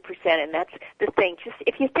 100%. And that's the thing. Just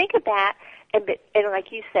if you think of that, and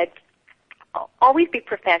like you said, always be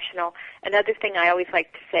professional. Another thing I always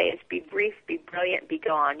like to say is be brief, be brilliant, be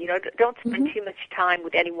gone. Don't spend too much time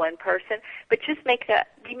with any one person, but just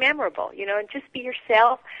be memorable, and just be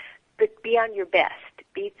yourself, but be on your best.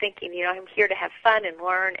 Be thinking, I'm here to have fun and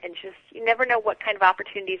learn, and just, you never know what kind of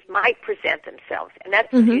opportunities might present themselves. And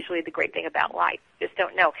that's usually the great thing about life. Just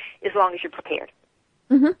don't know, as long as you're prepared.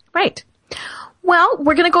 Right. Well,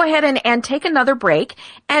 we're going to go ahead and take another break.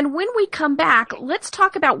 And when we come back, let's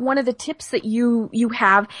talk about one of the tips that you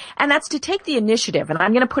have, and that's to take the initiative. And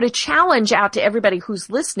I'm going to put a challenge out to everybody who's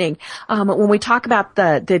listening when we talk about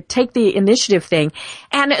the take the initiative thing.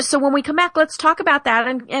 And so when we come back, let's talk about that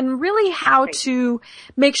and really how to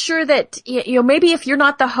make sure that, maybe if you're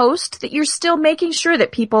not the host, that you're still making sure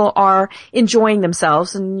that people are enjoying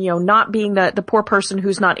themselves and, not being the poor person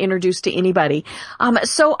who's not introduced to anybody.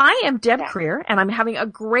 So I am Deb Creer, and I'm having a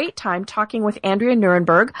great time talking with Andrea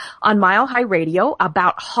Nierenberg on Mile High Radio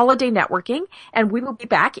about holiday networking, and we will be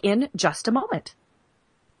back in just a moment.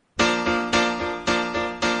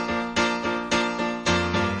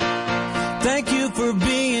 Thank you for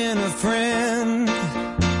being a friend.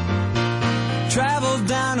 Travel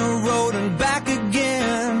down a road and back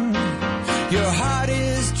again. Your heart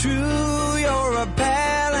is true, you're a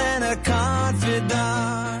pal and a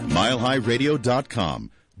confidant.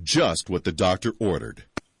 MileHighRadio.com. Just what the doctor ordered.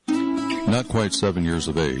 Not quite 7 years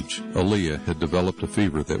of age, Aaliyah had developed a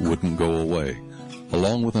fever that wouldn't go away,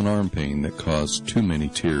 along with an arm pain that caused too many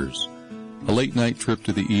tears. A late-night trip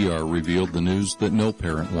to the ER revealed the news that no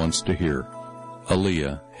parent wants to hear.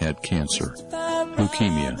 Aaliyah had cancer,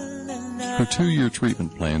 leukemia. Her 2-year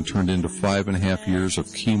treatment plan turned into 5.5 years of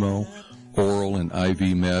chemo, oral and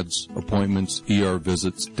IV meds, appointments, ER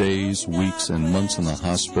visits, days, weeks, and months in the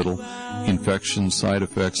hospital, infections, side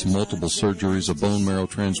effects, multiple surgeries, a bone marrow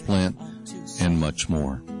transplant, and much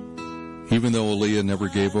more. Even though Aaliyah never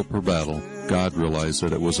gave up her battle, God realized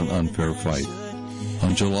that it was an unfair fight.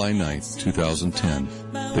 On July 9th, 2010,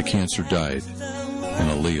 the cancer died,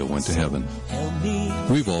 and Aaliyah went to heaven.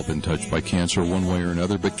 We've all been touched by cancer one way or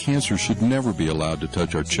another, but cancer should never be allowed to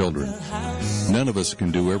touch our children. None of us can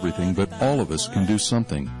do everything, but all of us can do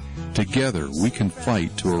something. Together, we can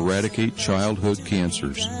fight to eradicate childhood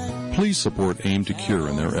cancers. Please support Aim to Cure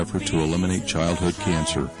in their effort to eliminate childhood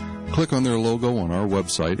cancer. Click on their logo on our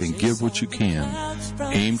website and give what you can.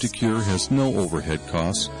 Aim to Cure has no overhead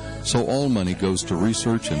costs, so all money goes to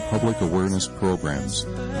research and public awareness programs.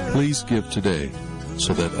 Please give today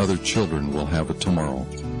so that other children will have a tomorrow.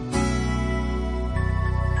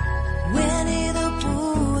 Winnie the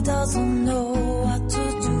Pooh doesn't know what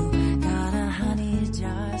to do. Got a honey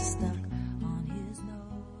jar stuck on his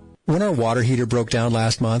nose. When our water heater broke down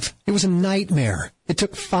last month, it was a nightmare. It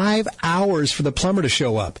took 5 hours for the plumber to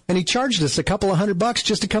show up, and he charged us a couple of $100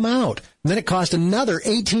 just to come out. And then it cost another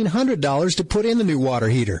 $1,800 to put in the new water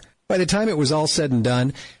heater. By the time it was all said and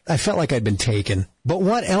done, I felt like I'd been taken. But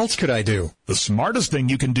what else could I do? The smartest thing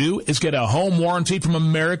you can do is get a home warranty from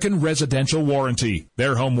American Residential Warranty.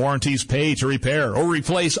 Their home warranties pay to repair or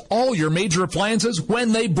replace all your major appliances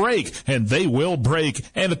when they break, and they will break,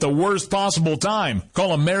 and at the worst possible time.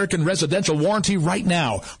 Call American Residential Warranty right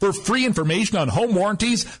now for free information on home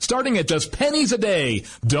warranties starting at just pennies a day.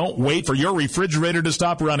 Don't wait for your refrigerator to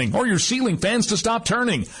stop running or your ceiling fans to stop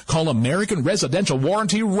turning. Call American Residential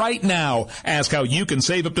Warranty right now. Ask how you can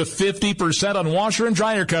save up to 50% on washer and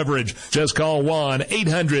dryer coverage. Just call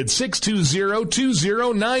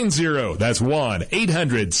 1-800-620-2090. That's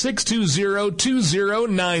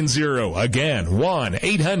 1-800-620-2090. Again,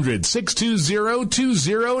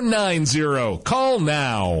 1-800-620-2090. Call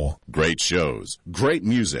now. Great shows, great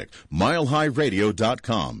music.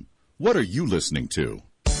 MileHighRadio.com. What are you listening to?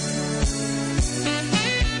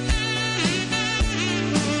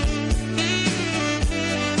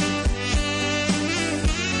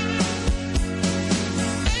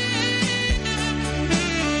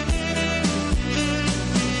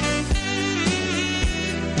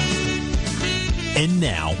 And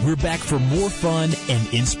now, we're back for more fun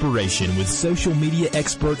and inspiration with social media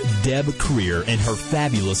expert Deb Creer and her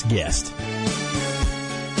fabulous guest.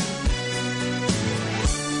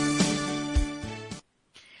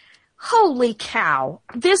 Holy cow.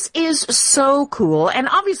 This is so cool. And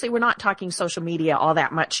obviously we're not talking social media all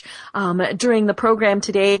that much during the program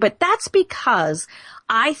today, but that's because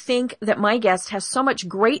I think that my guest has so much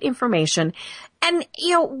great information. And,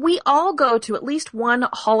 you know, we all go to at least one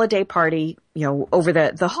holiday party, you know, over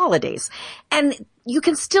the holidays. And you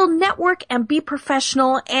can still network and be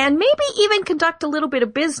professional and maybe even conduct a little bit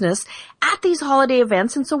of business at these holiday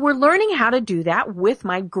events. And so we're learning how to do that with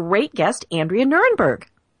my great guest, Andrea Nierenberg.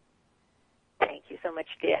 Thank you so much,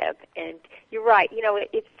 Deb. And you're right. You know,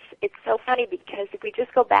 it's so funny because if we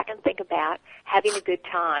just go back and think about having a good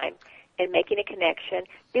time and making a connection,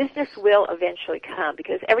 business will eventually come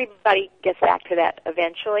because everybody gets back to that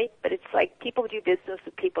eventually. But it's like people do business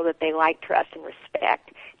with people that they like, trust, and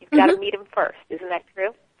respect. You've got to meet them first. Isn't that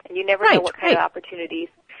true? And you never know what kind of opportunities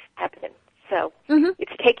happen. So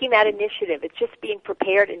it's taking that initiative. It's just being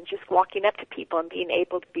prepared and just walking up to people and being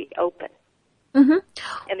able to be open. And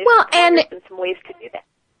there's some ways to do that.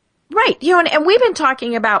 Right. You know, and we've been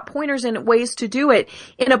talking about pointers and ways to do it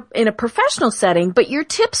in a professional setting, but your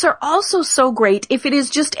tips are also so great if it is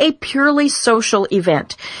just a purely social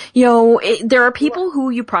event. You know, there are people who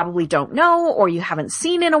you probably don't know or you haven't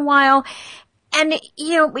seen in a while. And,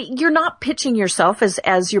 you know, you're not pitching yourself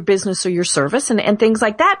as your business or your service and things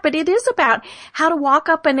like that, but it is about how to walk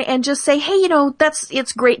up and just say, hey, you know,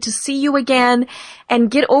 it's great to see you again and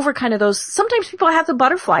get over kind of those. Sometimes people have the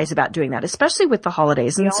butterflies about doing that, especially with the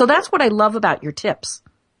holidays. And so that's what I love about your tips.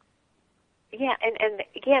 Yeah. And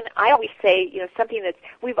again, I always say, you know, something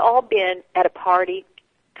we've all been at a party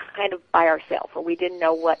kind of by ourselves, or we didn't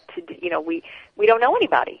know what to do. You know, we don't know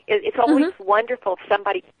anybody. It's always wonderful if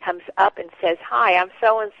somebody comes up and says, "Hi, I'm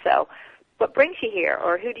so and so. What brings you here?"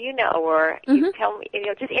 Or "Who do you know?" Or you tell me. You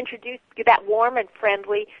know, just introduce that warm and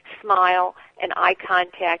friendly smile and eye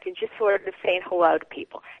contact, and just sort of saying hello to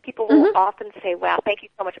people. People will often say, "Wow, thank you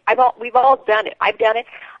so much." We've all done it. I've done it,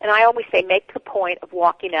 and I always say, make the point of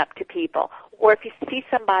walking up to people, or if you see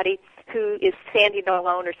somebody who is standing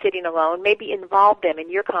alone or sitting alone, maybe involve them in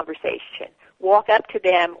your conversation. Walk up to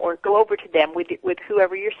them or go over to them with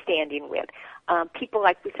whoever you're standing with. People,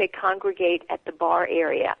 like we say, congregate at the bar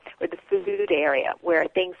area or the food area where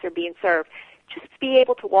things are being served. Just be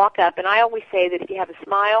able to walk up, and I always say that if you have a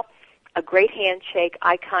smile, a great handshake,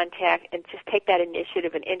 eye contact, and just take that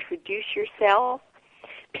initiative and introduce yourself,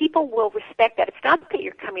 people will respect that. It's not that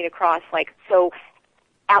you're coming across like so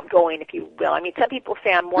outgoing, if you will. I mean, some people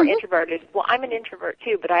say I'm more introverted. Well, I'm an introvert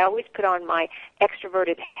too, but I always put on my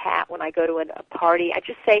extroverted hat when I go to a party. I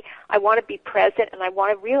just say I want to be present, and I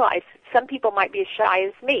want to realize some people might be as shy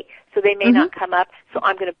as me, so they may not come up, so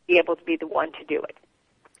I'm going to be able to be the one to do it.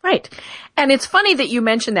 Right. And it's funny that you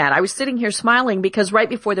mentioned that. I was sitting here smiling because right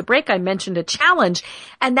before the break I mentioned a challenge,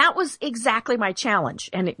 and that was exactly my challenge.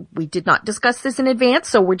 And we did not discuss this in advance,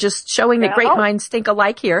 so we're just showing that great minds think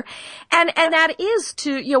alike here. And that is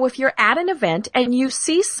to, you know, if you're at an event and you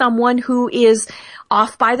see someone who is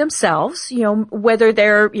off by themselves, you know, whether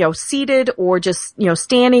they're, you know, seated or just, you know,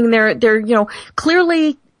 standing there, they're, you know,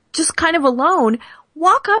 clearly just kind of alone,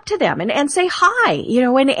 walk up to them and say hi, you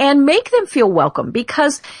know, and make them feel welcome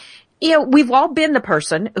because, you know, we've all been the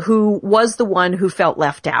person who was the one who felt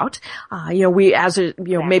left out. You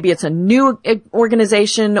know, maybe it's a new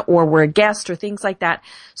organization or we're a guest or things like that.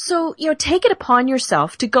 So, you know, take it upon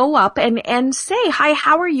yourself to go up and say, hi,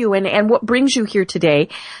 how are you? And what brings you here today?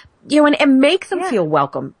 and make them feel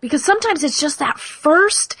welcome, because sometimes it's just that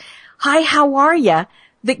first, hi, how are you,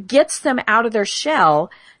 that gets them out of their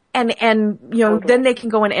shell, and totally. Then they can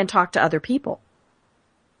go in and talk to other people.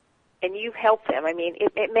 And you help them. I mean,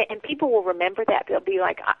 and people will remember that. They'll be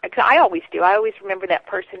like, cause I always do. I always remember that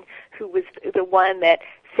person who was the one that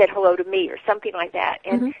said hello to me or something like that.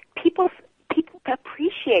 And people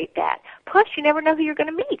appreciate that. Plus, you never know who you're going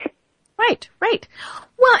to meet. Right.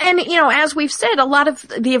 Well, and, as we've said, a lot of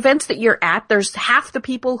the events that you're at, there's half the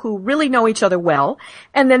people who really know each other well,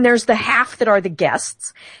 and then there's the half that are the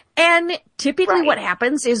guests. And typically what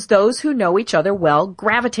happens is those who know each other well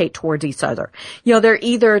gravitate towards each other. They're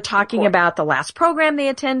either talking about the last program they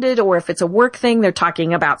attended, or if it's a work thing, they're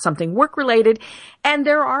talking about something work related. And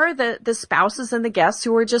there are the spouses and the guests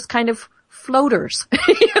who are just kind of floaters.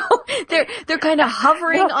 They're kind of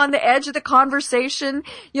hovering on the edge of the conversation.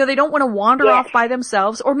 They don't want to wander off by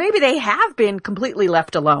themselves, or maybe they have been completely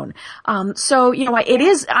left alone. I'm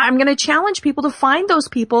going to challenge people to find those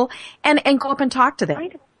people and go up and talk to them.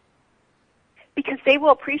 Because they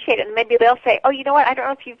will appreciate it, and maybe they'll say, oh, you know what, I don't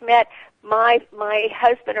know if you've met my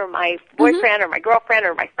husband or my boyfriend or my girlfriend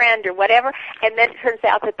or my friend or whatever, and then it turns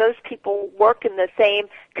out that those people work in the same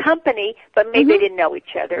company, but maybe they didn't know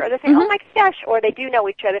each other. Or they say, oh my gosh, or they do know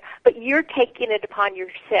each other, but you're taking it upon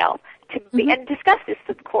yourself to be, and discuss this,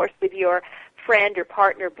 of course, with your friend or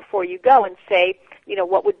partner before you go and say,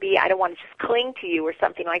 what would be, I don't want to just cling to you or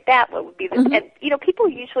something like that. What would be and, people are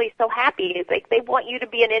usually so happy. It's like they want you to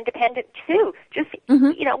be an independent too. Just,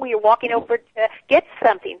 when you're walking over to get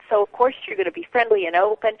something. So, of course, you're going to be friendly and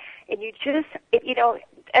open. And you just,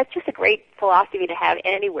 that's just a great philosophy to have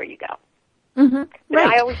anywhere you go. But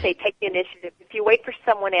I always say take the initiative. If you wait for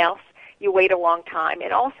someone else, you wait a long time.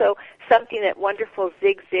 And also something that wonderful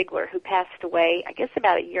Zig Ziglar, who passed away, I guess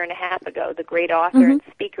about a year and a half ago, the great author and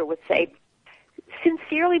speaker, would say,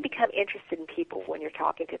 sincerely become interested in people when you're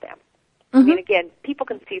talking to them. I mean, again, people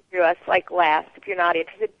can see through us like glass. If you're not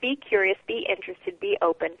interested, be curious, be interested, be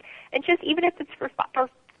open. And just, even if it's for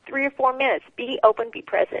 3 or 4 minutes, be open, be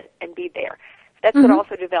present, and be there. That's what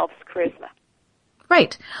also develops charisma.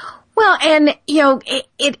 Right. Well, and,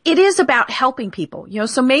 it is about helping people,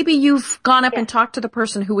 so maybe you've gone up and talked to the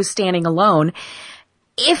person who was standing alone.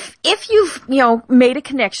 If you've, made a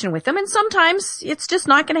connection with them, and sometimes it's just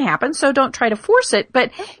not going to happen, so don't try to force it,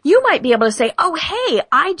 but you might be able to say, oh, hey,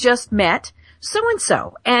 I just met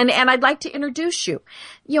so-and-so, and I'd like to introduce you.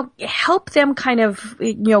 Help them kind of,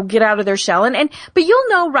 get out of their shell, but you'll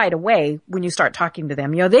know right away when you start talking to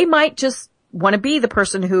them. They might just want to be the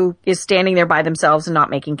person who is standing there by themselves and not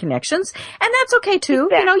making connections. And that's okay too.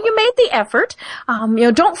 Exactly. You made the effort.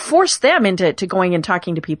 Don't force them into going and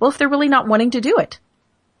talking to people if they're really not wanting to do it.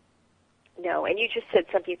 No, and you just said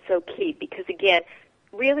something so key, because again,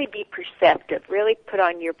 really be perceptive, really put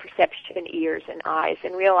on your perception ears and eyes,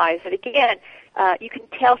 and realize that again, you can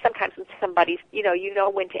tell sometimes when somebody's, you know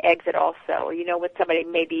when to exit also, or when somebody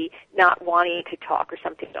may be not wanting to talk or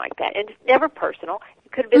something like that. And it's never personal.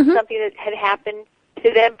 It could have been something that had happened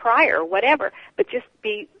to them prior or whatever, but just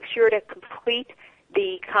be sure to complete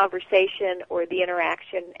the conversation or the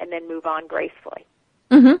interaction and then move on gracefully.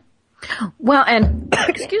 Well, and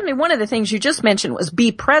excuse me, one of the things you just mentioned was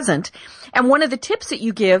be present. And one of the tips that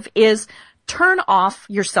you give is turn off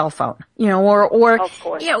your cell phone, or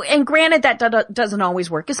and granted that doesn't always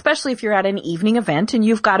work, especially if you're at an evening event and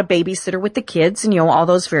you've got a babysitter with the kids and, all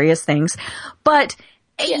those various things. But,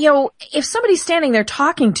 if somebody's standing there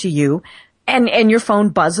talking to you and your phone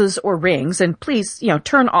buzzes or rings, and please,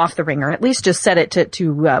 turn off the ringer, at least just set it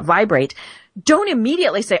to vibrate. Don't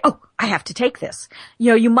immediately say, oh, I have to take this.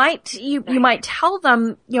 You might tell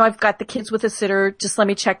them, I've got the kids with a sitter. Just let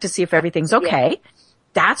me check to see if everything's okay. Yeah.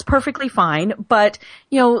 That's perfectly fine. But,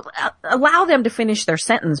 allow them to finish their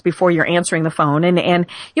sentence before you're answering the phone and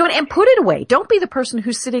put it away. Don't be the person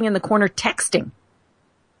who's sitting in the corner texting.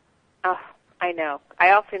 Oh, I know.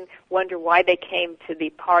 I often wonder why they came to the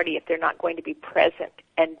party if they're not going to be present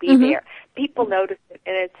and be there. People notice it,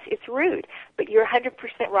 and it's rude. But you're 100%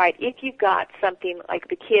 right. If you've got something like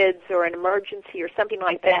the kids or an emergency or something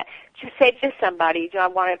like that, just say to somebody, I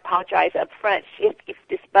want to apologize up front. If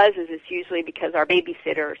this buzzes, it's usually because our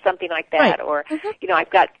babysitter or something like that, or I've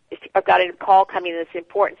got a call coming that's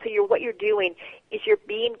important. So what you're doing is you're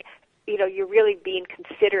being you're really being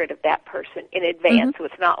considerate of that person in advance. So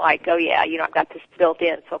it's not like, oh yeah, I've got this built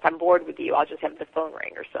in, so if I'm bored with you, I'll just have the phone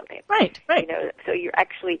ring or something. Right. So you're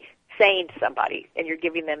actually saying to somebody, and you're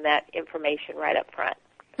giving them that information right up front.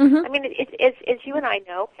 I mean, as you and I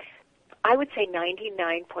know, I would say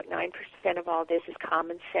 99.9% of all this is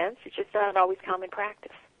common sense. It's just not always common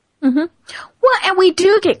practice. Mm-hmm. Well, and we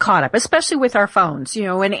do get caught up, especially with our phones,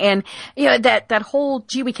 and that whole,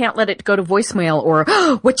 gee, we can't let it go to voicemail, or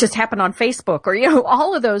what just happened on Facebook, or,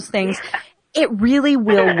 all of those things. It really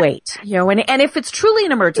will wait, and if it's truly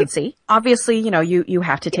an emergency, obviously, you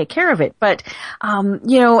have to take care of it, but,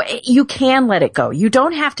 you can let it go. You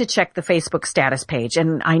don't have to check the Facebook status page.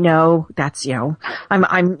 And I know that's, I'm, and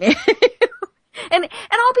I'll be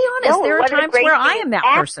honest, there are times where I am that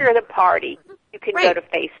person. After the party, you can go to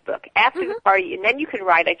Facebook. After the party, and then you can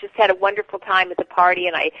write. I just had a wonderful time at the party,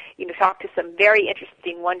 and I, talked to some very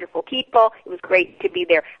interesting, wonderful people. It was great to be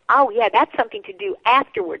there. Oh, yeah, that's something to do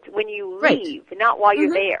afterwards when you leave, not while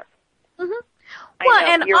you're there. Mm-hmm. Well,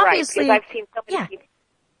 and you're obviously, right, because I've seen so many people.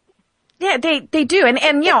 Yeah, they do. And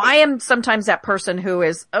I am sometimes that person who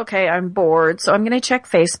is, okay, I'm bored, so I'm going to check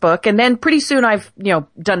Facebook. And then pretty soon I've,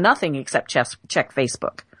 done nothing except check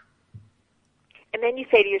Facebook. And then you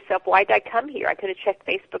say to yourself, why did I come here? I could have checked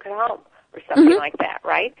Facebook at home or something like that,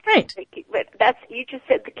 right? Right. But you just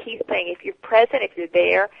said the key thing. If you're present, if you're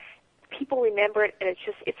there, people remember it, and it's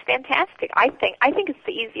fantastic. I think it's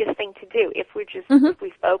the easiest thing to do if we just, if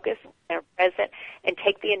we focus and are present and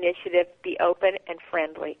take the initiative, be open and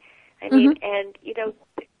friendly. I mean, and,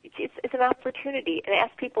 it's an opportunity, and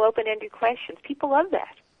ask people open-ended questions. People love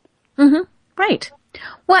that. Mm-hmm. Right.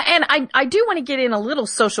 Well, and I do want to get in a little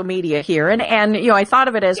social media here, and I thought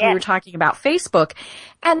of it as we were talking about Facebook,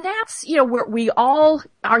 and that's, where we all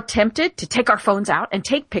are tempted to take our phones out and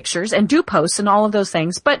take pictures and do posts and all of those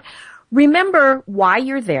things, but remember why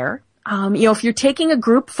you're there. If you're taking a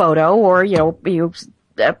group photo or,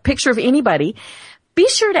 a picture of anybody, be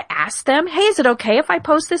sure to ask them, hey, is it okay if I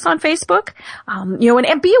post this on Facebook?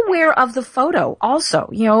 And be aware of the photo also.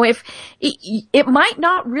 If it might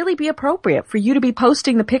not really be appropriate for you to be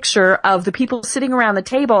posting the picture of the people sitting around the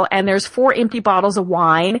table and there's 4 empty bottles of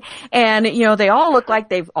wine and, they all look like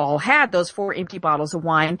they've all had those 4 empty bottles of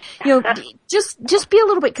wine. Just be a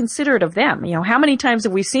little bit considerate of them. How many times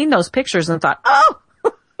have we seen those pictures and thought,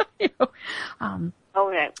 You're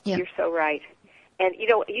so right. And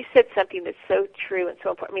you said something that's so true and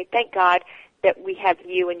so important. I mean, thank God that we have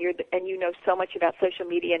you, and you know so much about social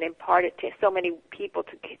media and impart it to so many people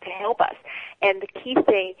to help us. And the key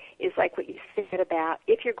thing is like what you said about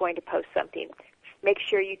if you're going to post something, make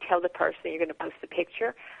sure you tell the person you're going to post the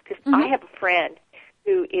picture. Because I have a friend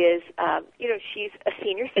who is, she's a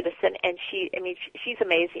senior citizen, and she's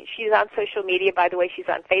amazing. She's on social media, by the way. She's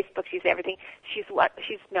on Facebook. She's everything. She's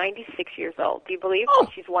 96 years old. Do you believe? Oh,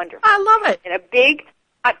 she's wonderful. I love it. And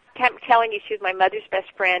I'm telling you, she's my mother's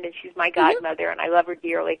best friend, and she's my godmother, and I love her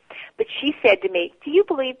dearly. But she said to me, do you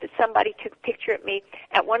believe that somebody took a picture of me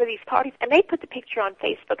at one of these parties, and they put the picture on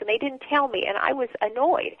Facebook, and they didn't tell me, and I was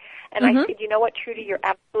annoyed. And I said, you know what, Trudy, you're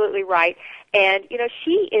absolutely right. And,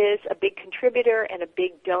 she is a big contributor and a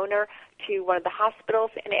big donor to one of the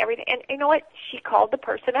hospitals and everything. And you know what? She called the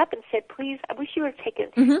person up and said, please, I wish you would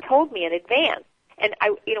have told me in advance. And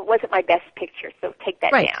it wasn't my best picture, so take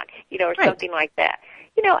that down, or something like that.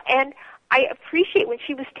 And I appreciate when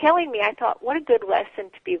she was telling me, I thought, what a good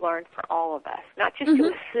lesson to be learned for all of us, not just to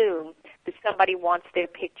assume that somebody wants their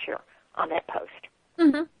picture on that post.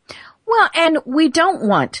 Mm-hmm. Well, and we don't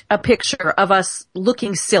want a picture of us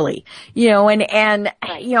looking silly, and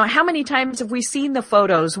how many times have we seen the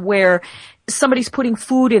photos where somebody's putting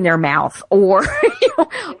food in their mouth or,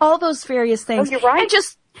 all those various things. Oh, you're right. And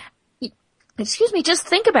just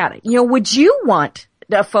think about it. Would you want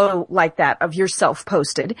a photo like that of yourself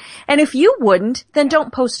posted? And if you wouldn't, then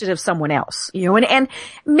don't post it of someone else, and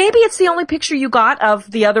maybe it's the only picture you got of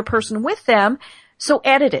the other person with them. So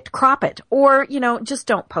edit it, crop it, or, just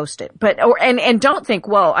don't post it. And don't think,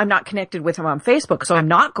 well, I'm not connected with him on Facebook, so I'm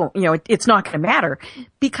not going, it's not going to matter,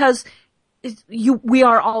 because we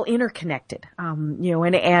are all interconnected.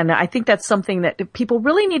 And I think that's something that people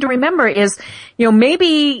really need to remember is,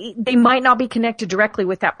 maybe they might not be connected directly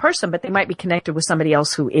with that person, but they might be connected with somebody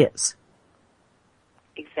else who is.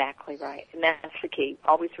 Exactly right. And that's the key.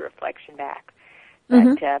 Always a reflection back.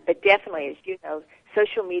 But definitely, as you know,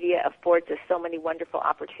 social media affords us so many wonderful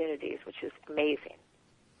opportunities, which is amazing.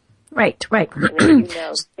 Right. And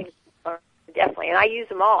things are definitely, and I use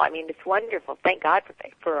them all. I mean, it's wonderful. Thank God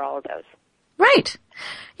for all of those. Right.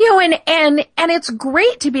 And it's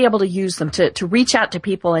great to be able to use them to reach out to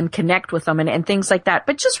people and connect with them and things like that.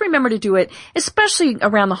 But just remember to do it, especially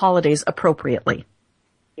around the holidays, appropriately.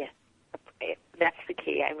 Yes, that's the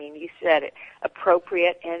key. I mean, you said it,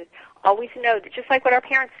 appropriate, and always know that just like what our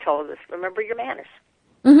parents told us, remember your manners.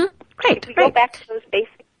 Right. If we go back to those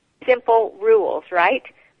basic, simple rules, right?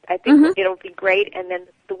 I think it'll be great, and then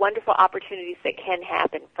the wonderful opportunities that can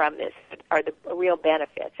happen from this are the real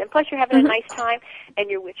benefits. And plus, you're having a nice time, and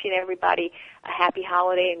you're wishing everybody a happy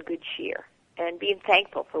holiday and good cheer, and being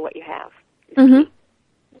thankful for what you have.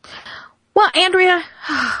 Well, Andrea,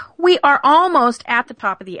 we are almost at the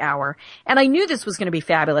top of the hour, and I knew this was going to be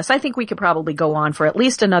fabulous. I think we could probably go on for at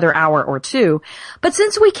least another hour or two, but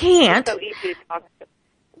since we can't, it's so easy to talk to.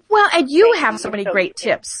 Well, and you have so many great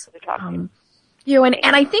tips. You know,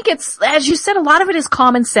 and I think it's, as you said, a lot of it is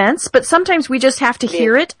common sense, but sometimes we just have to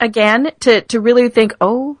hear it again to really think,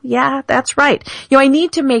 oh, yeah, that's right. You know, I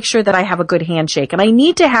need to make sure that I have a good handshake, and I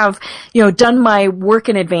need to have, you know, done my work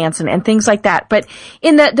in advance and things like that. But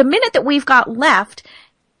in the minute that we've got left,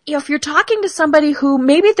 you know, if you're talking to somebody who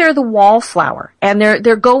maybe they're the wallflower and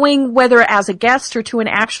they're going whether as a guest or to an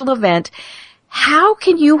actual event, how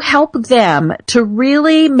can you help them to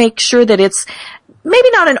really make sure that it's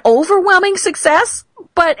maybe not an overwhelming success,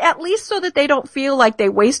 but at least so that they don't feel like they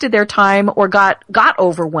wasted their time or got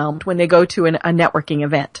overwhelmed when they go to a networking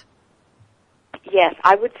event? Yes,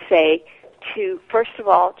 I would say to, first of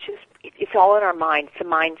all, it's all in our mind. It's a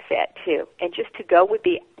mindset too, and just to go with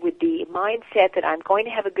the mindset that I'm going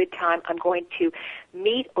to have a good time. I'm going to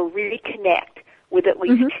meet or reconnect with at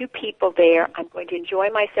least two people there. I'm going to enjoy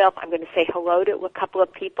myself. I'm going to say hello to a couple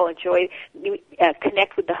of people,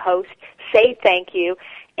 connect with the host, say thank you.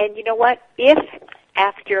 And you know what? If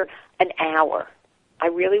after an hour I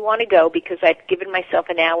really want to go because I've given myself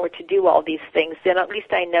an hour to do all these things, then at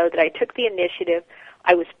least I know that I took the initiative,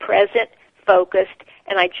 I was present, focused,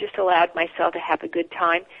 and I just allowed myself to have a good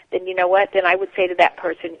time. Then you know what? Then I would say to that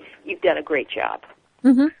person, you've done a great job.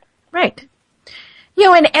 Right. You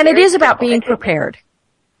know, and it is about being prepared.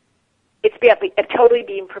 It's about totally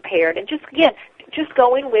being prepared. And just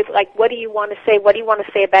going with, like, what do you want to say? What do you want to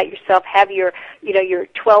say about yourself? Have your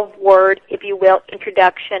 12-word, if you will,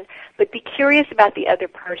 introduction. But be curious about the other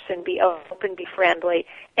person. Be open, be friendly.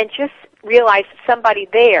 And just realize somebody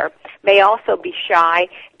there may also be shy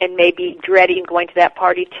and may be dreading going to that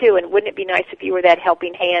party, too. And wouldn't it be nice if you were that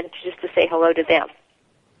helping hand just to say hello to them?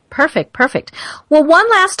 Perfect. Well, one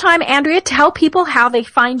last time, Andrea, tell people how they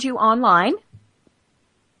find you online.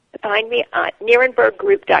 Find me at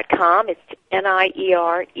Nierenberggroup.com. It's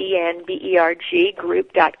Nierenberg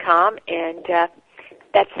group.com, and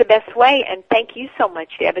that's the best way. And thank you so much,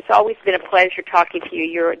 Deb. It's always been a pleasure talking to you.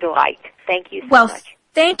 You're a delight. Thank you so much.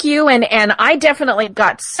 Thank you, and I definitely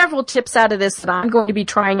got several tips out of this that I'm going to be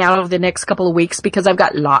trying out over the next couple of weeks because I've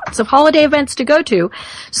got lots of holiday events to go to.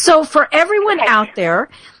 So for everyone out there,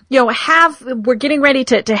 you know, we're getting ready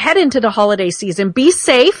to head into the holiday season. Be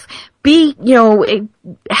safe.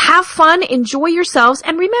 Have fun, enjoy yourselves,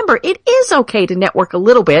 and remember, it is okay to network a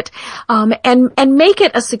little bit, and make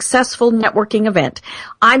it a successful networking event.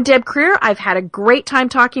 I'm Deb Creer. I've had a great time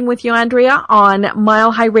talking with you, Andrea, on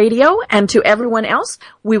Mile High Radio, and to everyone else,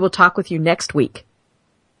 we will talk with you next week.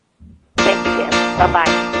 Thank you, Deb. Bye-bye.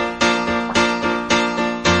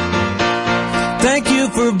 Thank you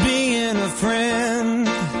for being a friend.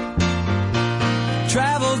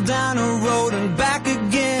 Travel down a road and back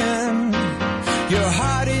again. Your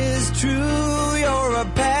heart is true, you're a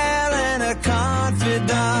pal and a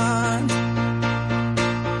confidant.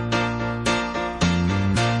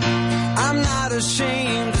 I'm not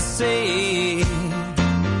ashamed to say,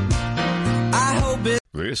 I hope it.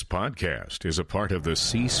 This podcast is a part of the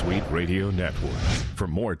C-Suite Radio Network. For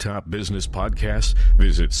more top business podcasts,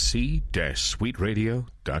 visit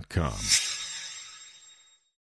c-suiteradio.com.